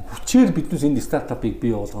 Хүчээр биднээс энэ стартапыг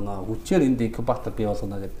бий болгоно. Хүчээр энэ инкубатор бий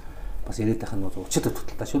болгоно гэдэг бас яриад байх нь учир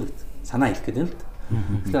туталтай шүү дээ. Санаа хэлэх гэдэг юм л.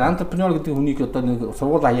 Тэгэхээр антрепренер гэдэг хүнийг одоо нэг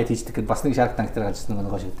сургууль аяад хийждэг гэдэг бас нэг Shark Tank дээр гарчсан нэг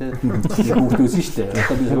шиг те. Хүүхдөөсөн шүү дээ.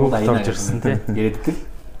 Одоо би сургууль аяад ирсэн те. Яриаддаг.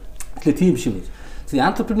 Тэгэхээр тийм шиг гэж. Тэгээ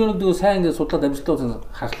антрепренер гэдэг сайн ингээд судлаад амжилттай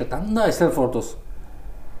харахад дандаа Stanford-оос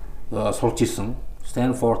сурч ирсэн.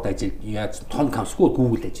 Stanford ажил яаж том компаниуд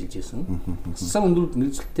Google ажиллаж ирсэн. Сам өндөр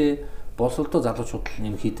мэргэжилттэй боловсролтой залуучууд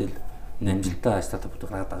нэм хийдэл амжилттай стартапууд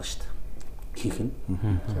гараад байгаа шүү дээ. Хийх нь.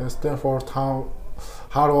 Stanford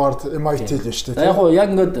Harvard MIT л шүү дээ.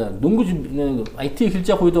 Яг ингээд дөнгөж IT эхэлж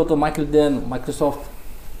явах үед одоо Michael Dell, Microsoft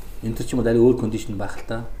энэ ч юм уу дараагийн өөр кондишн байх л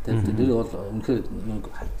та. Тэр бол үнэхээр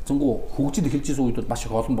зөнгөө хөгжил эхэлж байсан үед бол маш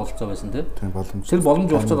их олон бололцоо байсан тийм. Тэр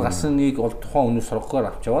боломж олцоод гарсан нэг тухайн үнээс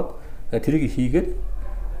соргохоор авч яваад тэрийг хийгээд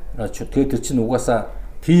тэгээд тэр чинь угаасаа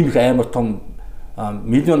тийм их амар том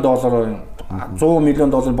миллион доллараар 100 million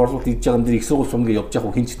доллар борлуулалт хийж байгаа юм дээр их сургууль сумгээ явж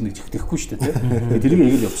явах хин ч нэг тэгэхгүй шүү дээ тий. Тэрийг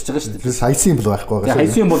яг л явчихж байгаа шүү дээ. Хайсан юм бол байхгүй байгаа.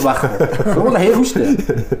 Хайсан юм бол байхгүй. Сургууль хаяхгүй шүү дээ.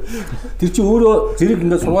 Тэр чинь өөрөө зэрэг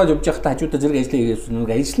ингээд сургууль явж байхдаа хажуудаа зэрэг ажиллая гэсэн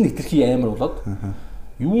нэг ажил нь хэтэрхий амар болоод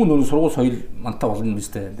юу нөр сургууль соёл мантай болно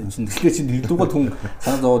биз дээ. Чинь тэгэхээр чинь нэгдүгээр хүн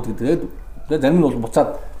санаа зовоод тэгээд зарим нь бол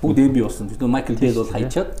буцаад бүгд MBA болсон. Тэгэхээр Майкл Дэйл бол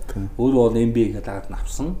хайчаад өөрөө бол MBA гэдэг дараад нь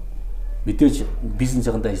авсан. Мэдээж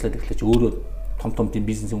бизнесийн ажиллаад эхлэж өөрөө том тийм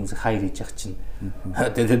бизнесийн хүмүүсийг хайр хийж явах чинь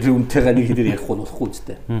тэр үнтэйгээ нэг хэдээр ярих болохгүй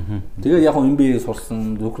үстэй. Тэгээд яг MBA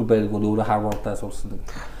сурсан, Zuckerberg бол өөрөө Harvard-аа сурсан.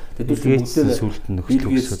 Тэгээд сүлд нь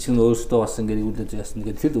нөхцөл чинь өөрөөсөө бас ингээд үүдэж яасан.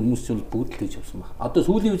 Тэгээд тэр хүмүүс чинь бүгд л хийж явсан байна. Одоо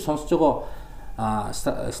сүүлийн үед сонсож байгаа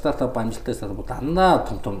стартап амжилттай стартап дандаа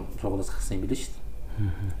том сургуулиас гарсан юм билээ шүү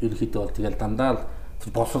дээ. Ерөнхийдөө бол тэгэл дандаа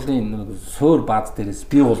боловсролын суур бааз дээрээс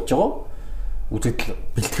бий болж байгаа. Үзэгдэл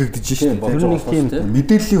бэлтгэгдэж шин болж байгаа.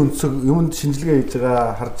 Мэдээллийн өнцөг юмд шинжилгээ хийж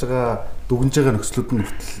байгаа, харж байгаа, дүгнж байгаа нөхцлүүд нь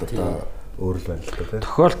хүртэл одоо өөр л байна л да тийм.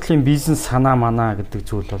 Тохиолдлын бизнес санаа манаа гэдэг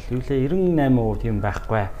зүйл бол юу лээ 98% тийм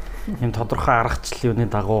байхгүй. Ийм тодорхой аргачлалын үний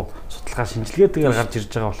дагуу судалгаа шинжилгээтэйгээр гарч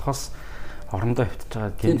ирж байгаа болохоос орондоо хөвтөж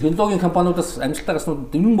байгаа. Тийм технологийн компаниудаас амжилттай гарсан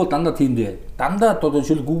юм бол дандаа тийм дээ. Дандаа одоо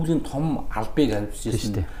жишээл Google-ийн том албыг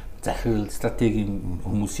авчижсэн захирал стратегийн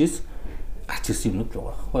хүмүүсээс гарч ирсэн юмнууд л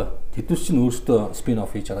байгаа байхгүй. Тэднээс чинь өөрсдөө спин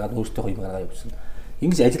офф хийж байгаа, өөрсдөө юм гаргаа явуулсан.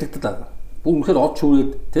 Ингэж ажиллагдаад байгаа. Бүх үнэхээр од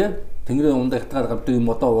шүүрээд тий тэнгэрийн ундаа хатгаад гардаг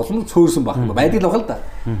юм одоо улам цөөрсөн баг. Байдаг л баг л да.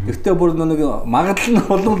 Гэхдээ бүр нэг магадлал нь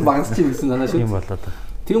улам багасч юм гэсэн санаа шүү. Тийм болоод байна.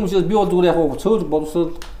 Тийм учраас би бол зүгээр яг цөөр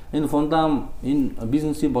боловсрол энэ фундам энэ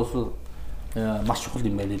бизнесийн боловсрол маш чухал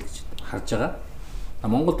юм байна л гэж харж байгаа.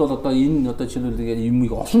 Монголд бол одоо энэ одоо жишээлбэл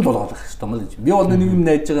юмыг олон болгоод авах хэрэгтэй юм л гэж. Би бол нэг юм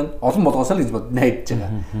найдаж байгаа нь олон болгоосаа л гэж найдаж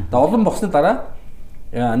байгаа. Тэгээ олон болсны дараа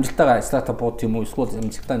амжилттайгаа стартапууд юм уу эсвэл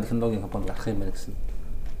амжилттай технологийн компанид гарах юм байна гэсэн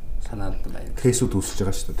санаанд байна. Кейсүүд үүсэж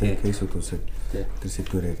байгаа шүү дээ. Кейсүүд үүсээд тэр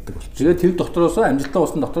сэдвээр ярьдаг болчих. Тэгээд тэр дотроос амжилттай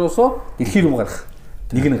болсон дотроос дэлхийн рүү гарах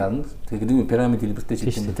нэг нь гарна. Тэгээд нэг пирамид хэлбэртэй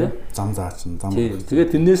шийдэх юм тий. Зам заачин зам.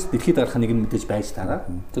 Тэгээд тэрнээс дэлхийд гарах нэг нь мэдээж байж таараа.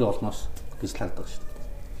 Тэр олноос гэж хардаг шүү дээ.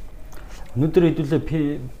 Өнөөдөр хэдүүлээ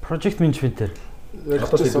project management-ээр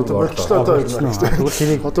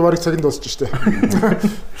одоо барыг цагийн дуусч штэ.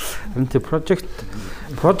 Үнэтэй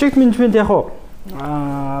project management яг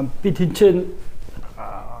би тэнцэн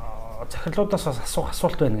захирлуудаас бас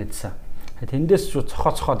асуулт байна гэдсэн. Тэндээс ч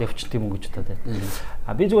цохоод явчихт юм уу гэж бодоод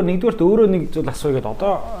байна. Би зүгээр нэгдүгээрт өөрөө нэг зүйл асууя гэдэг.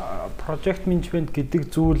 Одоо project management гэдэг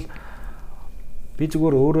зүйл би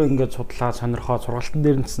зүгээр өөрөө ингээд судлаа сонирхоо сургалтын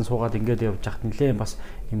дээр нсэн суугаад ингээд явж хахад нэлээ бас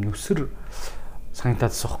юм нүсэр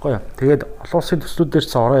санагтаадсан байхгүй юу. Тэгээд олон улсын төслүүдээр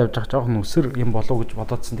ч ороо явж байгаа жоохон нүсэр юм болов гэж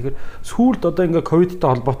бодоодсэн. Тэгэхээр сүүлд одоо ингээд ковидтай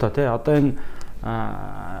холбоотой тий одоо энэ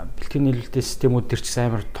бэлтгэн нийлүүлэлтийн системүүд төр ч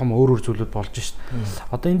амар том өөр зүйлүүд болж шít.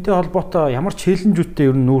 Одоо энэтэй холбоотой ямар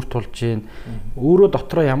челленжүүдтэй ер нь нүүр тулж байна. Өөрөө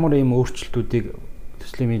дотроо ямар юм өөрчлөлтүүдийг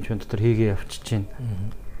төслийн менежмент дотор хийгээ явчихж байна.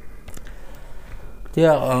 Тэгээ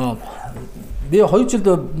би 2 жил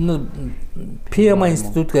PMI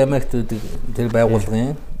институт гэх Америкт тэр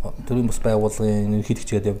байгууллагын төрийн бас байгууллагын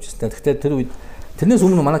ерөнхийлөгчгээд явж байна. Тэгэхээр тэр үед тэрнээс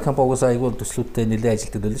өмнө манай компаниугаас айгүй төслүүдтэй нэлээд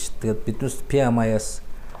ажилтдаг байлаа шүү. Тэгээд биднээс PMI-аас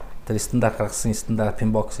тэр стандарт гаргасан стандарт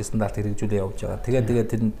Pinbox стандарт хэрэгжүүлээ явж байгаа. Тэгээд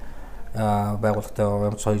тэр байгууллагатай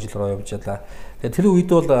ямар 2 жил руу явж байлаа. Тэгээд тэр үед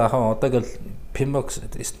бол одоо ингээл Pinbox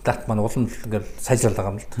стандарт маань улам ингээл сайжрал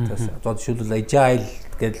байгаа юм л да. Одоо жишээлбэл Agile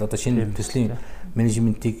гэдэг одоо шинэ төслийн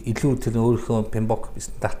менежментийг илүү тэр өөрийнхөө Pinbox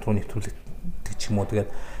стандарт руу нэвтрүүлдэг ч юм уу.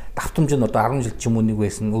 Тэгээд давтамж нь одоо 10 жил ч юм уу нэг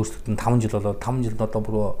байсан өөрчлөлт нь 5 жил болоод 5 жилд одоо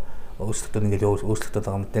бүр өөрчлөлтөд ингээд өөрчлөлтөд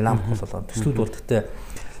байгаа юм динамик болоод төслүүд бол гэхдээ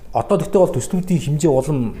одоо тэгтээ бол төслүүдийн хэмжээ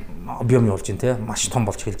улам объем явуулж байна те маш том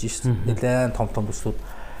болж эхэлж байна. Нэлээд том төслүүд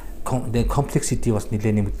complexity бас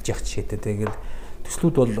нэлээд нэмэгдэж явах жишээтэй. Тэгээд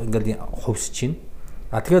төслүүд бол ингээд хувьсж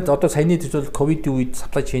байна. Тэгээд одоо саяны төсөл ковидын үед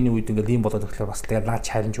supply chain-ийн үед ингээд ийм болоод ирэхээр бас тэгээд наад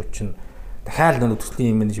чаленжууд чинь дахиад нэг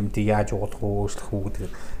төслийн менежментийг яаж уулгах уу, өөрчлөх үү гэдэг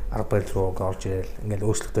арга барил руу орж ирэл ингээд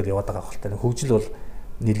өөрчлөлтөөр яваад байгаа хэлтэй. Хөгжил бол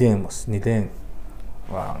нэлээд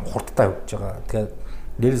хурдтай явж байгаа. Тэгээд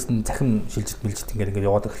дээрээс нь захин шилжилт мэлжилт ингээд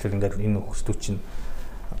яваад ирэхээр ингээд энэ хөгжлүүд чинь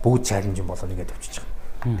бүгд чаленж юм болоо ингээд явчихж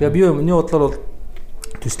байгаа. Тэгээ би миний бодлоор бол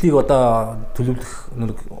төслийг одоо төлөвлөх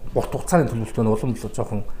нэг урт хугацааны төлөвлөлтөнд улам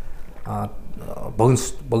жоохон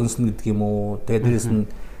богиносно гэдэг юм уу. Тэгээд дээрээс нь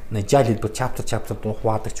Agile хэлбэр chapter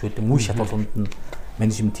хуваадаг ч үгүй мөн шат болгонд нь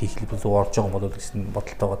менежмент хийх хэлбэр рүү орж байгаа болов гэсэн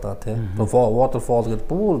бодолтой байгаа тийм. Waterfall гэдэг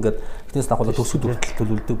бүр ингээд эхнээс нь ахвал төсөд хүртэл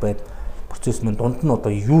төлөвлөдөг байд процесс мэн дунд нь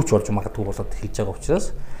одоо юу ч болж магадгүй болоод хэлж байгаа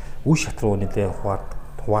учраас үе шат руу нэлээ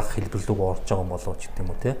хуваах хэлбэр рүү орж байгаа болов ч гэдэг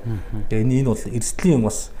юм уу тийм. Тэгээ энэ бол эрсдлийн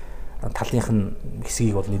бас талынх нь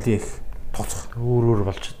хэсгийг бол нэлээ их тооцох. Өөр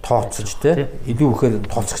болж тооцож тий. Илүү ихээр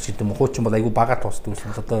тооцох ч гэдэг юм уу. Хуучин бол айгүй багаар тооцдог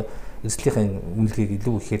гэсэн. Одоо эрсдлийнхээ үнэлгээг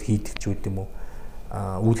илүү ихээр хийдэг ч гэдэг юм уу.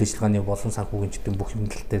 Үйл ажиллагааны болон санхүүгийн ч гэдэг бүх юм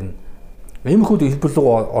тал дээр нь иймэрхүү хэлбэр рүү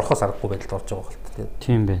орохоос аргагүй байдалд орж байгаа хэлт тий.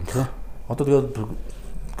 Тийм байна тий. Одоо тэгээд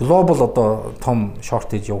глобал одоо том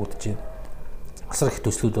шортэж явагдаж байна. Асар их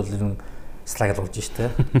төслүүд бол ер нь слайд болж штэ.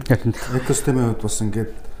 Экосистемийн хувьд бас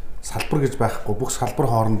ингээд салбар гэж байхгүй бүх салбар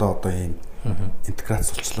хоорондоо одоо ийм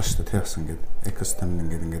интеграц болчихлоо шүү дээ. Бас ингээд экосистем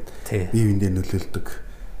ингээд бие биендээ нөлөөлдөг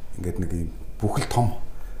ингээд нэг ийм бүхэл том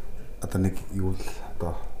одоо нэг юу л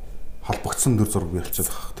одоо холбогдсон дүр зураг бий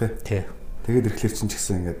болчиход байгаа тий. Тэгээд ирэхлээр чинь ч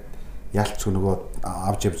гэсэн ингээд ялч нөгөө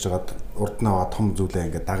авч явж байгаад урд нь байгаа том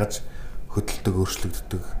зүйлээ ингээд дагаж хөдөлдөг,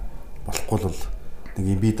 өөрчлөгддөг болохгүй бол нэг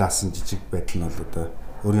юм бие даасан жижиг байдал нь бол одоо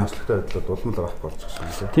өөрийн онцлогтой байдлууд улам л авах болж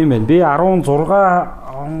байгаа юм. Тийм байна. Би 16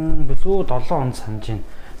 он билүү 7 он санаж байна.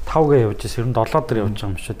 5гээ явж ирсэн. Ер нь 7 дээр явж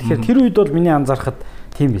байгаа юм шүү. Тэгэхээр тэр үед бол миний анзаархад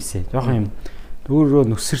тийм байсан. Жохон юм өөрөө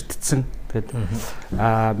нүсэртцсэн. Тэгээд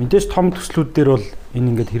мэдээж том төслүүд дээр бол энэ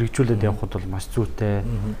ингээд хэрэгжүүлээд явхад бол маш зүйтэй.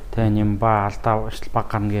 Тэ Нямба алдаа баг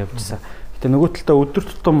гарна гэж явжсан. Гэтэ нөгөө талдаа өдөр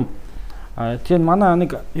тутам тийм манай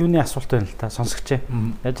нэг юуны асуулт байна л та сонсогчээ.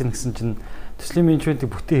 Яаж юм гэсэн чинь төслийн менежментийг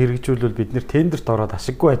бүтэн хэрэгжүүлвэл бид нэр тендерт ороод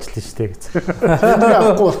ашиггүй ажиллана шүү дээ гэж. Тендер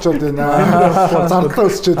авахгүй болчиход байна. Зардлаа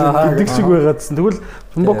өсчөөд байна гэдэг шиг байгаад гэсэн. Тэгвэл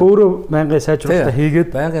Бомбок өөрөө байнгын сайжруулалтаа хийгээд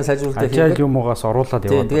байнгын сайжруулалтаа хийгээд юмугаас оруулаад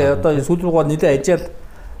яваад. Тэгээ одоо сүүл рүүгээ нэлээд ажиал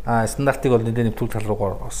стандартыг бол нэлээд нэвтрүүлэх тал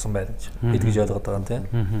руугаар орсон байна гэж бид гэж ойлгоод байгаа юм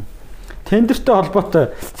тийм. Тендертэй холбоотой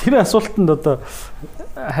тэр асуултанд одоо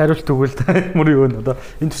хариулт өгвөл та ямар юу вэ? Одоо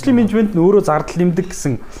энэ төслийн менежмент нь өөрөө зардал нэмдэг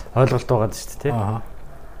гэсэн ойлголт байгаа шүү дээ тийм.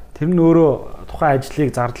 Тэр нь өөрөө тухайн ажлыг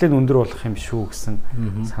зардлыг өндөр болгох юм шүү гэсэн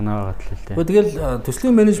санаа байгаа л дээ. Тэгэл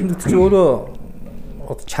төслийн менежмент чинь өөрөө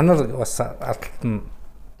чанар бас ардталт нь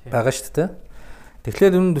байгаа шүү дээ.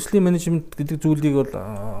 Тэгэхээр энэ төслийн менежмент гэдэг зүйлийг бол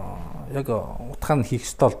яг утгаан хийх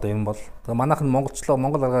ёстой л да юм бол. Манайх нь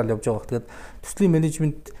Монгол аргаар явж байгаа. Тэгээд төслийн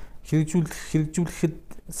менежмент хэрэгжүүлэхэд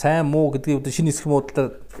сайн муу гэдгийг шинэ хэсэг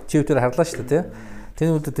муудлаар чивтээр харлаа шүү дээ.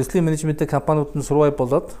 Тэр үед төслийн менежментийн компаниуд нь сурвай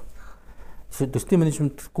болоод төслийн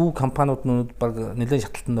менежментгүй компаниуд нь баг нэлээд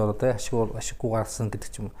шатлалтанд ороод ашиггүй гарсан гэдэг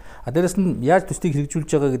ч юм. Дээрээс нь яаж төслийг хэрэгжүүлж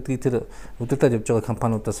байгаа гэдгийг тэр удирдаад явж байгаа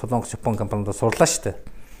компаниудаас Солонгос, Япон компаниудаас сурлаа шүү дээ.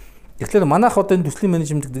 Тэгэхээр манайх одоо энэ төслийн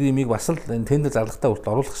менежмент гэдэг юмыг бас л энэ тендер зарлагтаа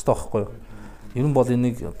хүртэл оруулах хэрэгтэй байхгүй юу? Ер нь бол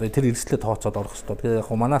энийг тэр эрсдлээ тооцоод орох хэрэгтэй. Тэгээ яг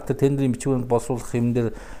манайх тэр тендерийн бичвэрийг боловсруулах юм дээр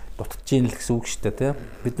дутагдж ийн л гэсэн үг шүү дээ, тийм.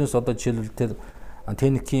 Биднээс одоо жишээлбэл тэр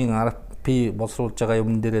техникийн RFP боловсруулж байгаа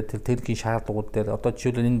юм дээр тэр техникийн шаардлагууд дээр одоо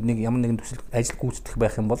жишээлбэл энд нэг ямар нэгэн төсөл ажил гүйцэтгэх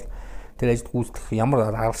байх юм бол тэр ажил гүйцэтгэх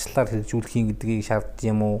ямар аргачлалаар хэрэгжүүлэх гэдгийг шаардж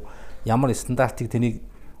юм уу? Ямар стандартыг тэнийг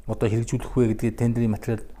одоо хэрэгжүүлэх вэ гэдгийг тендерийн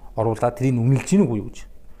материалд оруулаад тэрийг үнэлж гин үгүй юу гэж.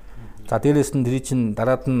 За дээрээс нь тэрий чин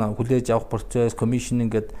дараад нь хүлээж авах процесс, commission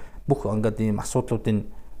ингээд бүх ингээд ийм асуудлуудыг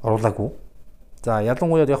оруулаагүй. За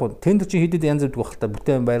ялангуяа яг тендер чинь хийдэд янз бүрд байх л та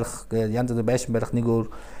бүтээн барих, янз бүр байшин барих нэг өөр.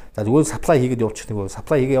 За зүгээр саплай хийгээд явуучих нэг өөр.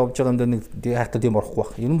 Саплай хийгээ явж байгаа юм дээр нэг хайртай тийм орохгүй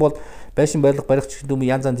байх. Энэ бол байшин барих ч гэдэг юм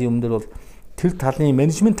янз янзын юм дээр бол тэр талын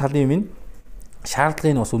менежмент талын юм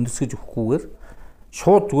шаардлагыг бас өндөсгөж өгөхгүйгээр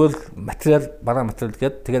шууд зүгээр материал бараа материал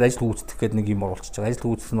гээд тэгээд ажил гүйцэтгэх гээд нэг юм оруулчихж байгаа. Ажил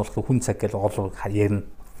гүйцэтгэх нь болохоор хүн цаг гэж оолоо ярина.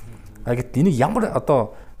 Гэт энийг ямар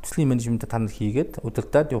одоо төслийн менежмент та нар хийгээд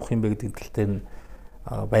удирдаад явах юм бэ гэдэг тал дээр нь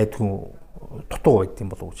байдгүй дутуу байд юм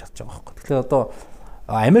болов уу гэж харж байгаа байхгүй. Тэгэхээр одоо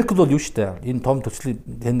Америкт бол юу штэ энэ том төслийн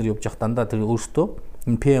тендер явж явах дандаа тэр өөртөө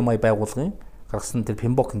энэ PMI байгууллагын гаргасан тэр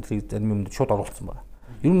Pembok энтрийг зарим юмд шууд оруулсан байна.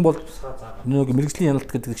 Ер нь бол нэг мэрэгжлийн яналт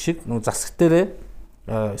гэдэг шиг нэг засаг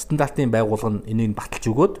дээрээ стандартын байгууллага нь энийг баталж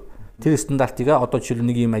өгөөд тэр стандартыг одоо жишээл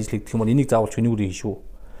нэг юм ажил хийх юм бол энийг заавалч нүгүр хийн шүү.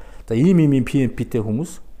 За ийм PMP-тэй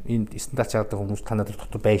хүмүүс энэ стандарт шаарддаг хүмүүс та нарт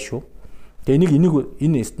дотор бай шүү. Тэгээ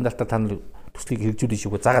энэ стандартаар та нар төслийг хэрэгжүүлэх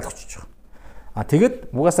шүүгээ заагаад өгч байгаа.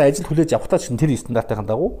 Тэгээд угаасаа ажил хүлээж авахтаа ч тэр стандартын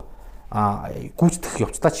дагуу гүйцэтгэх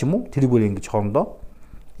явцдаа ч юм уу тэрүүгээр ингэж хоорондоо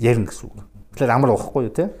ярина гэсэн үг. Тэгэхээр амар байхгүй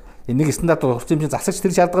юу те? Нэг стандарт орсон юм чинь засагч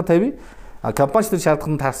тэр шаардлага тавь. Компани тэр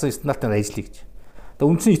шаардлаганд таарсан стандартаар ажиллая гэж. Тэгээ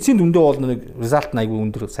үндсэн эцсийн дүндээ бол нэг резалт нь айгүй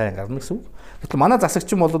өндөр сайн гарна гэсэн үг. Гэтэл манай засагч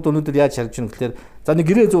юм бол өнөөдөр яаж харж байна гэхээр за нэг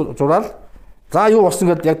гэрээ зураал за юу болсон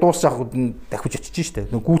гэдээ яг дуусах дахиж очиж штэ.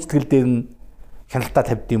 Нэг гүйцэтгэл дээр нь хяналтаа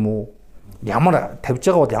тавьд юм уу? Ямар тавьж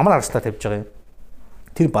байгаа бол ямар аргачлалаа тавьж байгаа юм?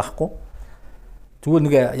 Тэр байхгүй. Зүгээр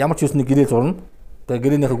нэг ямар ч юусны гэрээ зурна. Тэгээ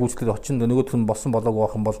гэрээнийхээ гүйцэтгэл очинд нөгөөх нь болсон болоогүй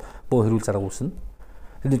байх юм бол бөө хэрүүл зараг үүснэ.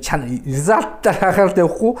 Тэр резалтаар анхаарал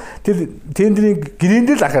тавихгүй тэр тендерийн гэрээн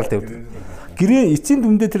дээр л анхаарал тавьдаг. Гэрээ эцсийн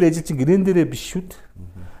дүндээ тэр ажил чинь гэрээн дээрээ биш шүү дээ.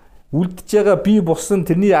 Үлдэж байгаа бий болсон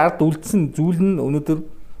тэрний ард үлдсэн зүйл нь өнөөдөр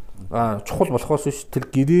чухал болохоос биш тэр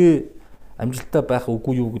гэрээ амжилттай байх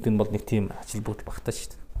үгүй юу гэдэг нь бол нэг тийм ажил бүгд багтаа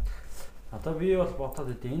шүү дээ. Одоо би бол бодоод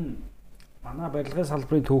идэв энэ манай барилгын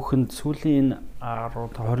салбарын түүхэнд сүүлийн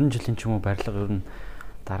энэ 20 жилийн ч юм уу барилга ер нь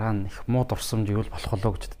дараа нь их муу дурсамж юу болох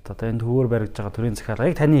болоо гэж боддог. Одоо энэ төвөөр баригдаж байгаа төрийн захиалга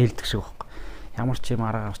яг таны хэлдэг шиг байхгүй. Ямар ч юм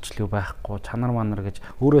арга арчлал байхгүй, чанар манар гэж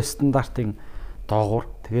өөрөө стандартын доогуур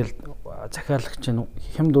тэгэл захиалагч нь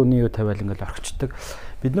хямд үний юу тавиал ингээл орхичдаг.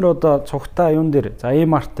 Бид нар одоо цугтаа юун дээр за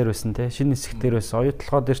E-mart дээр байсан те шинэ хэсэг дээр байсан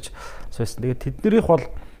оюутлогоо дээр ч суусан. Тэгээд тэднэрийнх бол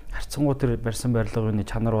харцангуй тэр барьсан барилгын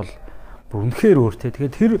чанар бол бүр үнэхээр өөр те.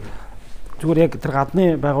 Тэгээд тэр зүгээр яг тэр гадны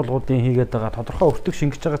байгууллагуудын хийгээд байгаа тодорхой өртөг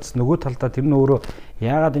шингэж байгаач нөгөө талдаа тэр нь өөрөө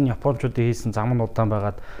яагаад энэ японочдын хийсэн зам нь удаан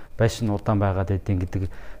байгаад байшин удаан байгаад байдیں гэдэг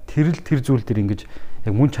тэр зүйл дээр ингэж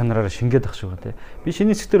яг мөн чанараараа шингээд ах шиг байна те. Би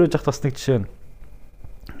шинэ хэсгээр байж хахтаас нэг жишээ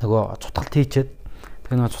нөгөө цутгалт хийчээд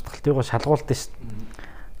тэгээ нөгөө цутгалтыгоо шалгуулдаг шүү дээ.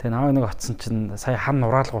 Тэгээ наваа нэг оцсон чинь сая хан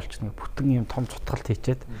нураалгуулч нэг бүтэн юм том цутгалт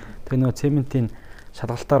хийчээд тэгээ нөгөө цементийн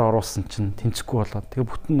шалгалтаар оруулсан чинь тэнцэхгүй болоод тэгээ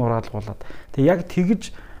бүтэн нураалгуулад тэгээ яг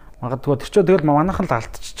тэгж магадгүй тэр чинь тэгэл манайхан л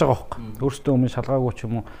алдчихж байгаа байхгүй. Өөрөөсөө өмнө шалгаагүй ч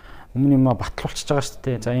юм уу өмнө юм батлуулчихж байгаа шүү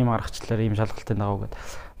дээ. За ийм аргачлалаар ийм шалгалтын дагав гэд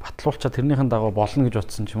батлуулчаад тэрнийхэн дагав болно гэж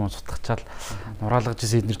утсан ч юм уу цутгачаал нураалгаж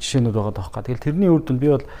ирсэн эдгээр жишээнүүд байгаа даахгүй. Тэгэл тэрний үр дүнд би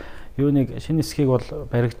бол юу нэг шинэ хэсгийг бол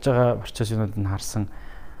баригдаж байгаа процессыг нь харсан.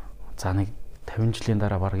 За нэг 50 жилийн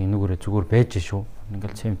дараа баг энүүгээрээ зүгээр байж шүү.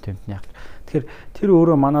 Ингээл цемент яг. Тэгэхээр тэр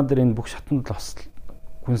өөрөө манай дээр энэ бүх шатанд л бас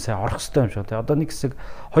гүн сайн орох хэрэгтэй юм шиг. Одоо нэг хэсэг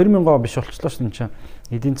 2000 биш болчихлоо шүү энэ чинь.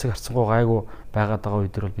 Эдийн засаг харцангуй гайгүй байгаад байгаа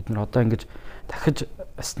үед бол бид нар одоо ингэж дахиж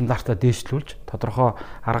стандартаа дээшлүүлж тодорхой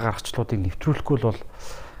арга аргачлалуудыг нэвтрүүлэхгүй бол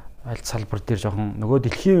аль салбар дээр жоохон нөгөө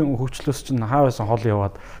дэлхийн хөгжлөөс чинь хаа байсан хол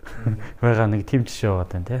яваад байгаа нэг тийм жишээ байгаа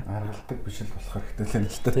тань тий. Аргалдаг биш л болох хэрэгтэй л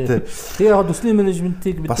л тий. Тэгээ яг төслийн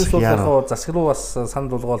менежментийг бидээс бол яг засаг руу бас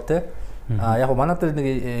санал болгоол тий. Яг манай дээр нэг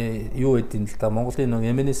юу гэдэг юм л да. Монголын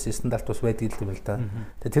нэг MNS стандарт бас байдаг юм л да.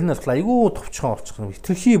 Тэгээ тэр нь болохоор айгүй товчхон орчих юм.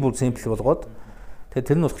 Тэрхий бүр симпл болгоод тэгээ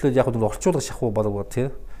тэр нь болохоор яг нэг орчуулга шахуу болов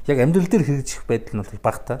тий. Яг амьдрал дээр хэрэгжих байдал нь бол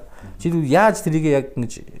багтаа. Чи яаж тэрийг яг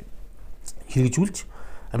ингэж хэрэгжүүлж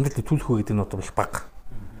амьдралд төлөх үү гэдэг нь одоо их бага.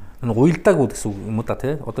 Нэг уйлдаагүй гэсэн юм уу да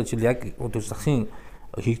тий. Одоо жишээл яг одоо засгийн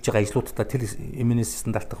хийж байгаа ажлуудаа тэр MNS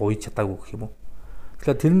стандартыг уйж чадаагүй гэх юм уу.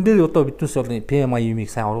 Тэгэхээр тэрэн дээр одоо биднээс бол PMI-ийг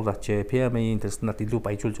сайн оруулаач. PMI-ийн тэр стандарт илүү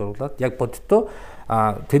баяжуулж оруулаад яг бодиттой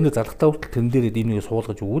тендер зарлагтаа хүртэл тэрэн дээр энийг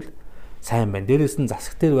суулгаж өгвөл сайн байна. Дээрээс нь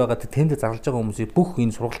засаг дээр байгаа тендер зарлаж байгаа хүмүүсийг бүх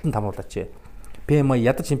энэ сургалтанд хамруулаач. PMI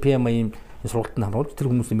ядаж PMI-ийн сургалтанд хамруулж тэр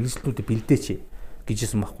хүмүүсийн мэргэжлүүдийг бэлдээч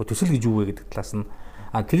гэжсэн байхгүй. Төсөл гэж юу вэ гэдэг талаас нь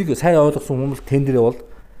тэрийг сайн ойлгосон хүмүүс тендерээ бол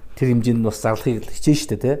тэр хэмжээнд бас зарлахыг хичээн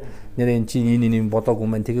штэ тий. Нэрээ эн чинь энэ бодоогүй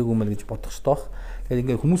мэн тэгээгүй мэн гэж бодох штэ баг.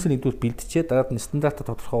 Тэгээд ингээд хүмүүсийн нэгдүгээр бэлтжээ дараад нь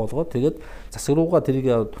стандартаа тодорхой болгоод тэгээд засаг руугаа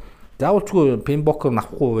тэрийг заавалчгүй пинбокер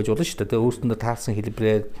авахгүй байж болно штэ тий. Өөрсөндөө таарсан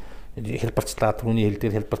хэлбэрээр хэлбэрчлаад түрүүний хэл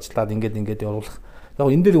дээр хэлбэрчлаад ингээд явуулах. Яг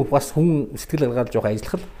энэ дээр бас хүн сэтгэл гаргаад жоох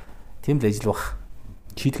ажиллах л тийм л ажил баг.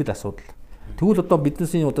 Шийтгэл асуудал. Тэгвэл одоо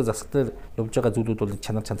биднээсийн одоо засаг дээр явж байгаа зүйлүүд бол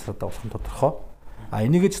чанартай болох нь тодорхой.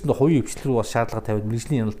 Энийг ч гэсэн хувийн хвшлэл рүү бас шаардлага тавиад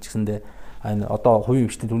мэргэжлийн яналт гэсэндээ одоо хувийн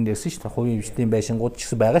хвшлийн түрүүнд ярьсан шүү дээ. Хувийн хвшлийн байшингууд ч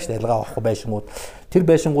гэсэн байгаа шүү дээ. Ялгаа авахгүй байшингууд. Тэр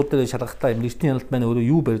байшингууд дээр шалгахтаа мэргэжлийн яналт маань өөрөө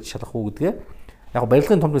юу барьж шалгах уу гэдгээ яг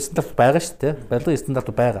барилгын том стандарт байгаа шүү дээ. Барилгын стандарт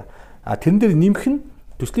байгаа. Тэрэн дээр нэмэх нь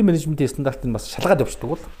төслийн менежментийн стандартыг бас шалгаад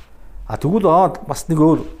явчихдаг бол. Тэгвэл бас нэг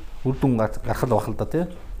өөр үр дүн гарах л байх л да тий.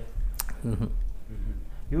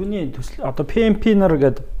 Юуны төсөл одоо PMP нар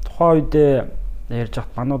гэдэг тухайн үед ярьж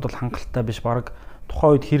хат манууд бол хангалттай биш баг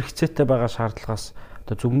тухайн үед хэрэгцээтэй байгаа шаардлагаас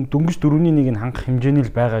одоо дөнгөж 4-1-ийг хангах хэмжээний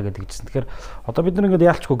л байгаа гэдэг чинь. Тэгэхээр одоо бид нар ингээд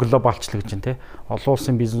яалчгүй глобалчлаг гэж байна те. Олон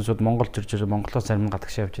улсын бизнесүүд Монголд ирж ирээ Монголоос зарим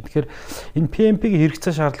гадагш явж байна. Тэгэхээр энэ PMP-ийн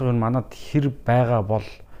хэрэгцээ шаардлага нь манад хэр байгаа бол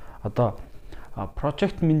одоо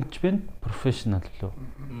project management professional лөө.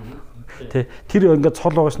 Тэ тэр ингээд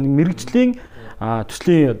цол байгаас нэг мэрэгжлийн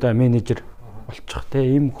төслийн одоо менежер болчих те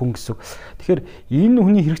ийм хүн гэсэн. Тэгэхээр энэ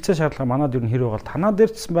хүний хэрэгцээ шаардлага манад ер нь хэр байгаа. Танаа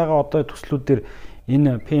дээрчсэн байгаа одоо төслүүдээр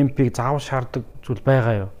энэ PMP-г заавал шаарддаг зүйл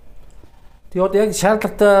байгаа юу? Тэгээ одоо яг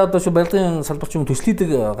шаардлагатай одоо шүү барилгын салбарч юм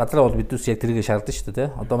төслийдэг газраа бол бидээс яг тэрийг шаарддаг шүү дээ.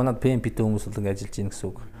 Одоо манад PMP-тэй хүмүүс бол ингэ ажиллаж байна гэсэн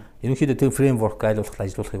үг. Ерөнхийдөө тэр фреймворк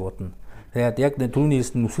ажиллуулахыг бодно. Тэгээд яг түрүүний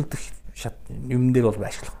хэлсэн нүсэлдэх юм дээр бол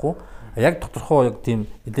ашиглахгүй. Яг тодорхой яг тийм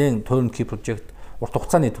нэгэн turnkey project урт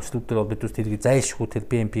хугацааны төслүүдээр бол бидээс тэрийг зайлшгүй тэр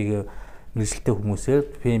PMP-г мэргэжилтэй хүмүүсээр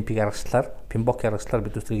PMP-г аргачлаар, PMBOK аргачлаар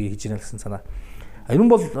бидээс тэрийг хийж ирнэ гэсэн санаа. Энэ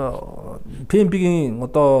бол PMP-гийн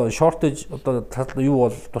одоо shortage одоо юу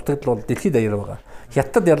бол дутагдал бол дэлхийд даяар байгаа.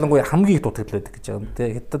 Хятад ялангуяа хамгийн их дутагдал байдаг гэж байгаа юм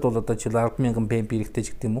те. Хятад бол одоо жишээл 10,000 PMP хэрэгтэй ч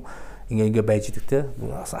гэдэг юм уу. Ингээ байж идэг те.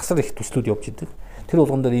 Асар их төслүүд явж идэг. тэр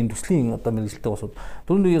болгон дээр ийм төслийн одоо мэрэгжилтэй босоод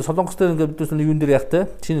түрүүний Солонгос дээр ингээд бидээс нэг юм дээр яхтай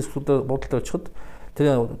чиний скулд бодолтой очиход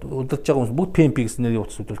тэр удирдах байгаа хүмүүс бүгд PMP гэсэн нэрийг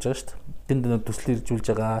утас үзүүлж байгаа шүү дээ. Тэнд төслийг иржүүлж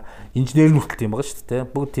байгаа инженер нүртэл тийм байгаа шүү дээ.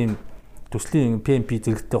 Бүгд тийм төслийн PMP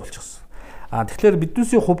зэрэгтэй болчихсон. Тэгэхээр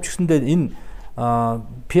биднээсийн хувьч гэсэндээ энэ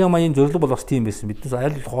PMI-ийн зорилго бол бас тийм байсан. Биднээс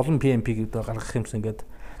аль олон PMP гэдэг гаргах юмсан ингээд.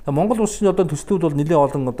 Монгол улсын одоо төслүүд бол нэлээд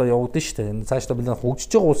олон одоо явагдана шүү дээ. Цаашдаа бид хөгжиж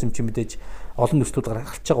байгаа улс юм чи мэдээж олон төслүүд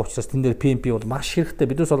гаргалж байгаа учраас тэн дээр PMP бол маш хэрэгтэй.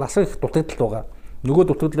 Биднээс бол асар их дутагдaltaл байгаа. Нөгөө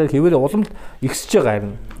дутагдлаар хэвээр улам ихсэж байгаа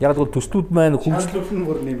юм. Яг л төслүүд маань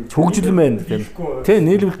хөгжил маань тийм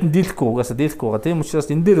нийлүүлэлт нь дийлэхгүй угаасаа дийлэхгүй байгаа. Тийм учраас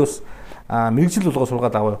энэ дээр бас мэрэгжил болгоо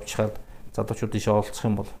сургаад аваа явчихаар залуучууд ишээ оролцох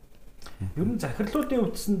юм бол ер нь захирлуудын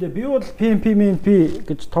өвдсөндөө би бол PMP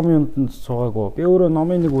гэж том юмд суугаагүй. Би өөрөө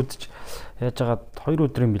номын нэг үзэж яаж хагаад 2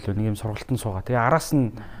 өдрийн билүү нэг юм сургалтанд суугаа. Тэгээ араас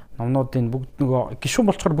нь номнуудын бүгд нөгөө гишүүн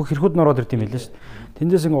болчоор бүх хэрхүүд нь ороод ирд юм билээ шүү дээ.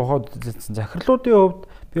 Тэндээс ингээ ухаад үзсэн. Захирлуудын хувьд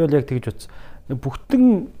би бол яг тэгж утсан. Бүгдэн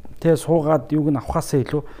тэгээ суугаад юуг нь авахаасаа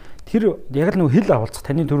илүү тэр яг л нөгөө хэл авалцах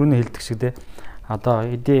таны төрөний хэлдэг шиг те. Одоо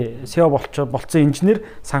эдээ SEO болцсон инженер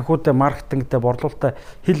санхүүтэй маркетингтэй борлуулалттай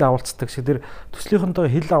хэл авалцдаг шиг тэр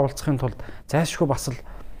төслийнхөнтэй хэл авалцахын тулд зайлшгүй бас л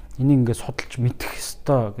энийг ингээд судалж мэдэх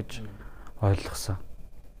ёстой гэж ойлгосон.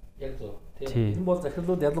 Яг зөв. Тийм бол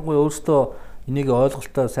захирлууд ялангуяа өөрсдөө энийг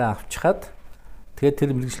ойлголтоо сайн авчихад тэгээд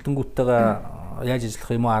тэр мэрэгжилтэнгүүттэйгээ яаж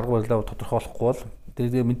ажиллах юм уу арга барилаа тодорхойлохгүй бол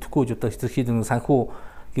тэгээд мэдэхгүй одоо хэсэрхий нэг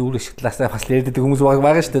санхүүгийн үр ашиглаасаа бас ярьдаг хүмүүс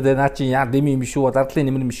байгаа шүү дээ. Наа чи яа дэми юм шүү, дардлын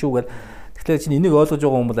нэмэр юм шүү гэл. Тэгэхээр чинь энийг ойлгож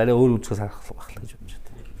байгаа хүмүүс арай өөр үзэхээс харах байх гэж бодож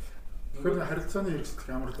байна. Тэгэхээр харилцааны хэрэгсэл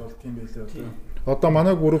ямар л болт юм бэ лээ. Одоо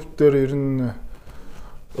манай групп дээр ер нь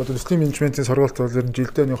одоо төслийн менежментийн сургалт бол ер нь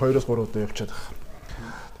жилдээ 2-3 удаа явчихад байгаа.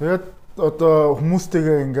 Тэгээд одоо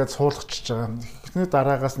хүмүүстэйгээ ингээд суулгачиж байгаа. Эхний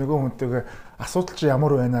дараагаас нөгөө хүнтэйгээ асуудал чи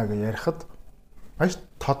ямар байна гэж ярихад маш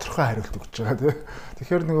тодорхой хариулт өгч байгаа тийм.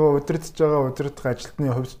 Тэгэхээр нөгөө удирдах байгаа удирдах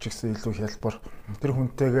ажилтны хувьд ч гэсэн илүү хялбар. Тэр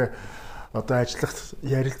хүнтэйгээ одоо ажиллах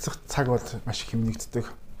ярилцах цаг бол маш их нэмэгддэг.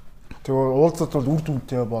 Тэгээ уулзалт бол үр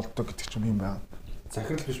дүнтэй болдог гэдэг ч юм байна.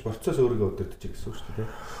 Захирал биш процесс өөрийгөө удирдах гэсэн үг шүү дээ.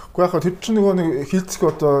 Уу яг тэр чинь нөгөө нэг хилцэх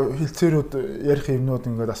одоо хилцээрүүд ярих юмнууд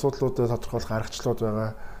ингээд асуудлуудаа тодорхойлох аргачлалууд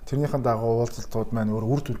байгаа. Тэрнийхэн дагуу уулзалтууд маань өөр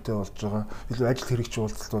үр дүнтэй болж байгаа. Илүү ажил хэрэгч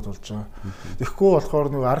уулзалтууд болж байгаа. Тэгэхгүй болохоор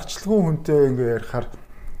нөгөө аргачлалгүй хүнтэй ингээд ярихаар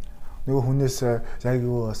нөгөө хүнээс яг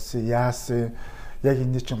юу болсон, яасан, яг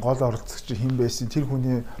энэ чинь гол оролцогч хэн байсан, тэр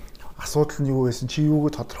хүний асуудал нь юу байсан, чи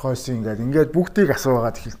юуг тодорхойлсон ингээд бүгдийг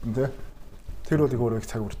асуугаад эхэлтэн тэ. Тэр бол их өөрөө их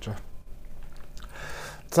цаг урж байгаа.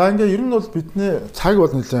 За ингээд ер нь бол бидний цаг бол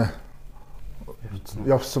нэлээ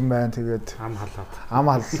явсан байна. Тэгээд ам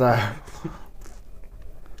халлаа.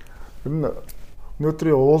 Ер нь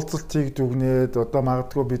өнөөдрийн уулзалтыг дүгнээд одоо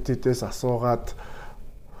магадгүй бид хэдээс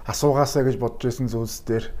асуугаасаа гэж бодож байсан зүйлс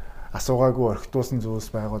дээр асуугаагүй орхитуулсан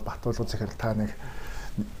зүйлс байгуул Батуулга захирал та нэг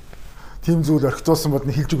тийм зүйл орхитуулсан бод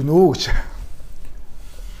нь хэлж өгнө үү гэж.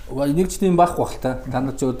 Нэг ч тийм байхгүй бах та. Та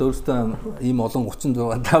нар ч өөрөөсөө ийм олон 36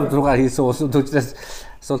 5 6 хийсэн улсууд учраас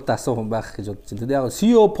асуулт асуух юм байх гэж бодож байна. Тэгээд яг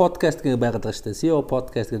SEO podcast гэж байгаад байгаа шүү дээ. SEO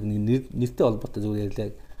podcast гэдэг нэг нэртэй холбоотой зүйл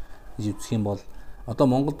ярьлаа гэж үзэх юм бол одоо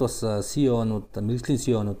Монголд бас SEO-нууд, мэрэгжлийн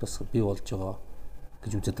SEO-нууд бас бий болж байгаа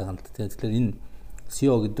гэж үзэж байгаа юм. Тэгэхээр энэ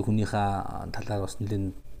SEO гэдэг хүнийхээ талаар бас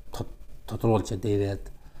нэлээд тодруулж яриад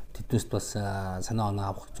тэднээс бас санаа оноо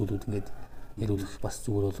авах зүйлүүд ингээд ярилцах бас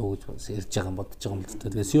зүгээр болов уу гэж ярьж байгаа юм бодож байгаа юм л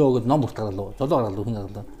дээ. Тэгээ SEO гэдэг ном уртгалаа. Жолоо гаргалаа хүн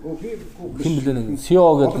гаргалаа. Хин блэ нэг SEO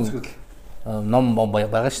гэдэг ном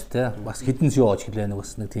байгаа шүү дээ. Бас хідэн SEO гэж хэлээ нэг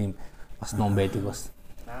бас нэг тийм бас ном байдаг бас.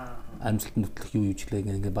 Амжилтанд хөтлөх юу ч хэлээ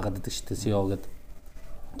ингээд байгаад байдаг шүү дээ SEO гэдэг.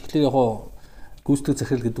 Тэгэхээр яг гүйцэтгэх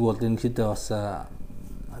захирал гэдэг бол ерөнхийдөө бас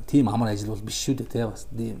тийм амар ажил бол биш шүү дээ тий. Бас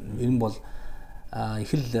ер нь бол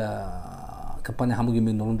их л компани хамгийн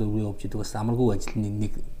юм нуруунд өрөө явж идэг бас амаргүй ажлын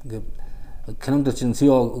нэг ингээд Канадад чинь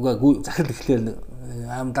SEO-г захирал ихлээр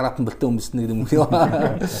дараатан болтой хүмүүс нэг юм хөө.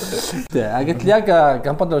 Тэгээд яг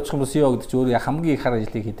компанид очих юм SEO гэдэг чинь өөрөө хамгийн их хар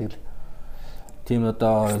ажлыг хийдэг л. Тийм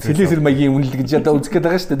одоо филизер маягийн үнэлэг гэж одоо үзэх гээд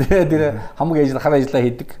байгаа шүү дээ. Тэр хамгийн ажил хар ажиллаа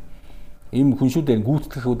хийдэг. Ийм хүншүүдээр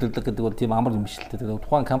гүйцэтгэх удирдлага гэдэг бол тийм амар юм биш л дээ.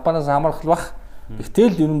 Тухайн компаниас хамаарх бах.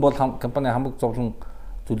 Гэтэл ер нь бол компани хамаг зовлон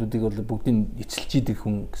зүйлүүдийг бол бүгдийг эцэлж идэг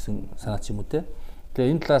хүн гэсэн санаа ч юм уу те.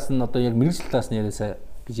 Тэгээ энэ талаас нь одоо яг мэрэгжил талаас нь яриасаа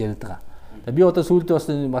гэж яриад байгаа. Тэгээ би одоо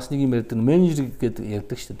сүүлдээ бас нэг юм ярьдаг менежер гэдэг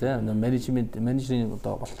ярьдаг шүү дээ те. Менежерийн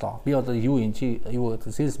одоо боллоо. Би одоо юу юм чи юу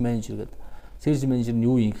sales manager гэдэг. Sales manager нь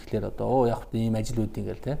юу юм гэхлээр одоо яг ийм ажил үүдийн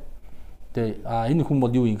гэл те. Тэгээ энэ хүн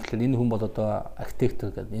бол юу юм гэхлээр энэ хүн бол одоо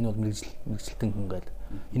архитектор гэдэг. Энэ бол мэрэгжилтэн хүн гэдэг.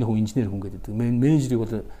 Энэ хүн инженер хүн гэдэг. Менежерийг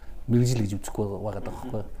бол мэрэгжил гэж үзэхгүй байгаа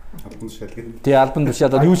байхгүй. Албан тушаал гэдэг. Тэгээ албан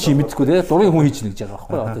тушаал юу чи мэдхгүй те дурын хүн хийж нэг гэж байгаа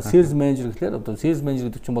байхгүй. Одоо sales manager гэхлээр одоо sales manager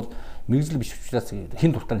гэдэг чинь бол мэрэгжил биш учраас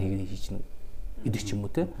хин дуртаа хийгээд хийж нэг гэдэг ч юм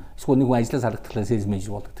уу те. Эсвэл нэг хүн ажлаас харагдахлаа sales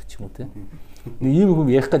manager болгодог ч юм уу те. Нэг ийм хүн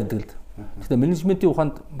ярих гэдэг л. Гэхдээ менежментийн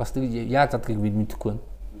ухаанд бас нэг яаж задгийг бид мэдэхгүй байна.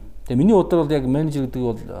 Тэгээ миний бодлоор бол яг менежер гэдэг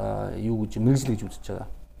бол юу гэж мэрэгжил гэж үзэж байгаа.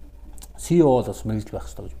 CEO бол бас мэрэгжил байх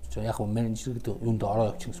хэрэгтэй гэж үзэж байгаа. Яг нь менежер гэдэг юунд ороо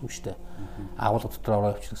явчих гэсэн үг шүү дээ. Агуулга дотор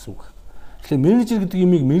ороо явчих гэсэн үг. Тэгэхээр менежер гэдэг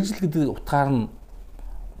юмыг мэрэгжил гэдэг утгаар нь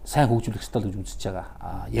сайн хөгжүүлэх хэрэгтэй гэж үзэж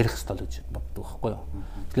байгаа. Ярих хэрэгтэй гэж боддог байхгүй юу.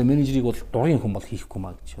 Тэгэхээр менежерийг бол дурын хүн бол хийхгүй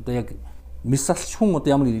маа гэж. Одоо яг мисалч хүн одоо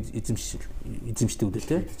ямар эзэмшдэг үү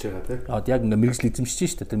те. Одоо яг ингээ мэрэгжил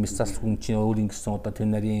эзэмшиж шүү дээ. Тэр мисалч хүн чинь өөр ингэсэн одоо тэр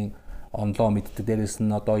нарийн онлоо мэддэг дээрээс нь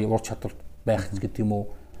одоо ур чадвар байх гэдэг юм уу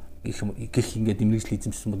гэх ингээд мэрэгжил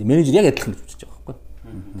эзэмшсэн бол менежер яг адилхан гэж үзэж байгаа байхгүй.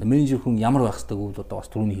 Тэгээ менежер хүн ямар байх хэвээр гэвэл одоо бас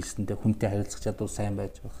түрүүний хэлсэнтэй хүнтэй харилцах чадвар сайн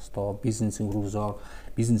байж байх хэвээр бизнесийн хөрвөсөөр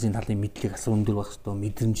бизнесийн талын мэдлэг асар өндөр байх хэвээр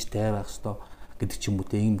мэдрэмжтэй байх хэвээр гэдэг ч юм уу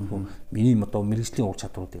те ийм миний одоо мэрэгжлийн ур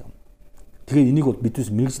чадварууд юм. Тэгэхээр энийг бол бидээс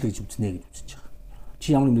мэрэгжил гэж үзнэ гэж үзэж байгаа.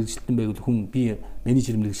 Чи ямар мэрэгжилтэн байвал хүн би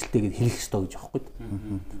менежер мэрэгжилтэй гэж хэлэх ёстой гэж аахгүй.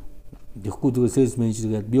 Тэгэхгүй зүгээр sales manager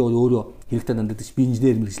гэдэг би өөрөө хэрэгтэй дандаад чи би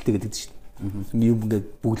инженер мэрэгжилтэй гэдэг чинь. Юм ингээд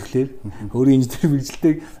бүглэхлээр өөрөө инженер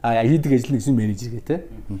мэрэгжилтэй хийдэг ажил нэгсэн менежер гэх те.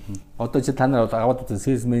 Одоо чи та нар аваад үзэн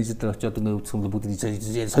sales manager дээр очиод ингээд үзсэн бол бүгд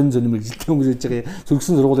сонь мэрэгжилтэй хүмүүс гэж байгаа.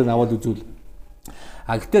 Сөргсөн сургуулийг аваад үзвэл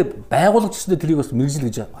гэхдээ байгууллагч гэсэндээ тэрийг бас мэрэгжил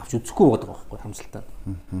гэж авч үзэхгүй байгаа байхгүй хамсалтай.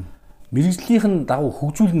 Мэргэжлийнх нь дагуу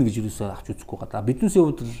хөгжүүлнэ гэж юусоо авч үзэхгүй байгаа. Биднээсээ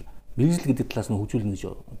хувьд мэргэжил гэдэг талаас нь хөгжүүлнэ гэж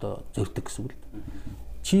одоо зорддог гэсэн үг л.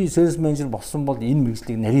 Чи sales manager болсон бол энэ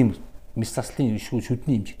мэргэжлийг нарийн мисаслын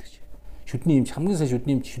шүдний эмч гэдэг чинь. Шүдний эмч хамгийн сайн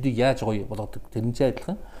шүдний эмч шүдийг яаж гоё болгодог тэрнтэй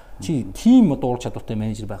адилхан. Чи тим одоо ур чадвартай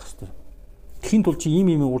менежер байх хэрэгтэй. Тэхийн тулд чи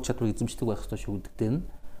ийм ур чадварыг эзэмшдэг байх хэрэгтэй шүү гэдэгтэй нь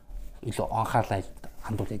илүү анхаарлаа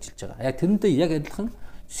хандуул ажиллаж байгаа. Яг тэрнтэй яг адилхан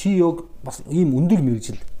CEO-г бас ийм өндөр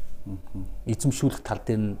мэргэжил эзэмшүүлэх тал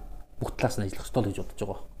дээр нь бүх талаас нь ажиллах ёстой л гэж бодож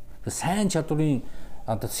байгаа. Тэгэхээр сайн чадварын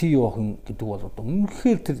одоо CEO хүн гэдэг бол одоо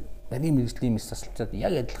үнэхээр тэр нарийн мэргэжлийн мэсэлцээд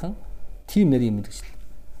яг адилхан тим нарийн мэргэжил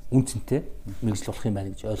үнцэнтэй мэргэжил болох юм байна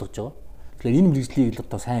гэж ойлгож байгаа. Тэгэхээр энэ мэргэжлийг л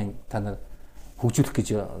одоо сайн та нар хөгжүүлэх гэж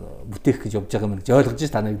бүтээх гэж явж байгаа юм гэж ойлгож байна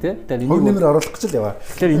та нар тий. Тэгэхээр энийг нэмэр оруулах гэж л яваа.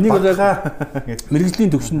 Тэгэхээр энийг бол мэргэжлийн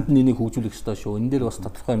төвшөнд нь энийг хөгжүүлэх ёстой шүү. Энэ дээр бас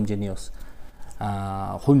тодорхой хэмжээний бас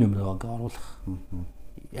хувь нэмрээ оруулах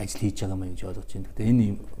ажил хийж байгаа юм гэж ойлгож байна. Тэгэхээр энэ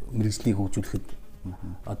мэргэжлийг хөгжүүлэхэд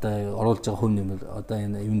одоо оруулж байгаа хүн нэмэр одоо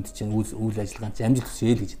энэ юунд чинь үйл ажиллагаанд амжилт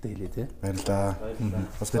хүсье л гэж одоо хэлээ тий. Баярлалаа.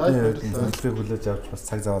 Бас бидний зөвлөгөөг хүлээж авч бас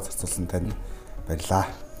цаг зав зарцуулсан танд баярлалаа.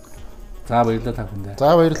 За баярлалаа та бүхэндээ.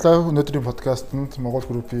 За баярлалаа. Өнөөдрийн подкастт Монгол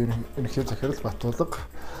группийн ерөнхий захирал Батулга.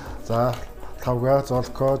 За Тавга,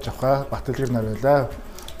 Золко, Жавха, Батэлгэр нар байлаа.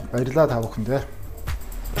 Баярлалаа та бүхэндээ.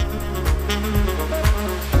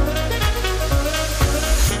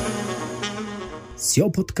 SEO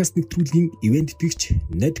подкаст нэвтрүүлгийн ивент итгэгч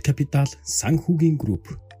Net Capital санхүүгийн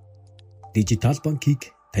групп. Дижитал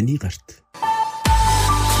банкийг таны гарт.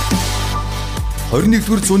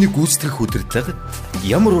 21-р зууны гүйцэтгэх удирдлага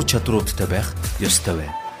ямар ур чадваруудтай байх ёстой вэ?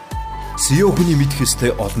 SEO хүний мэдэх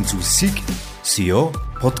ёстой олон зүйлсийг SEO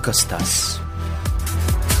подкастаас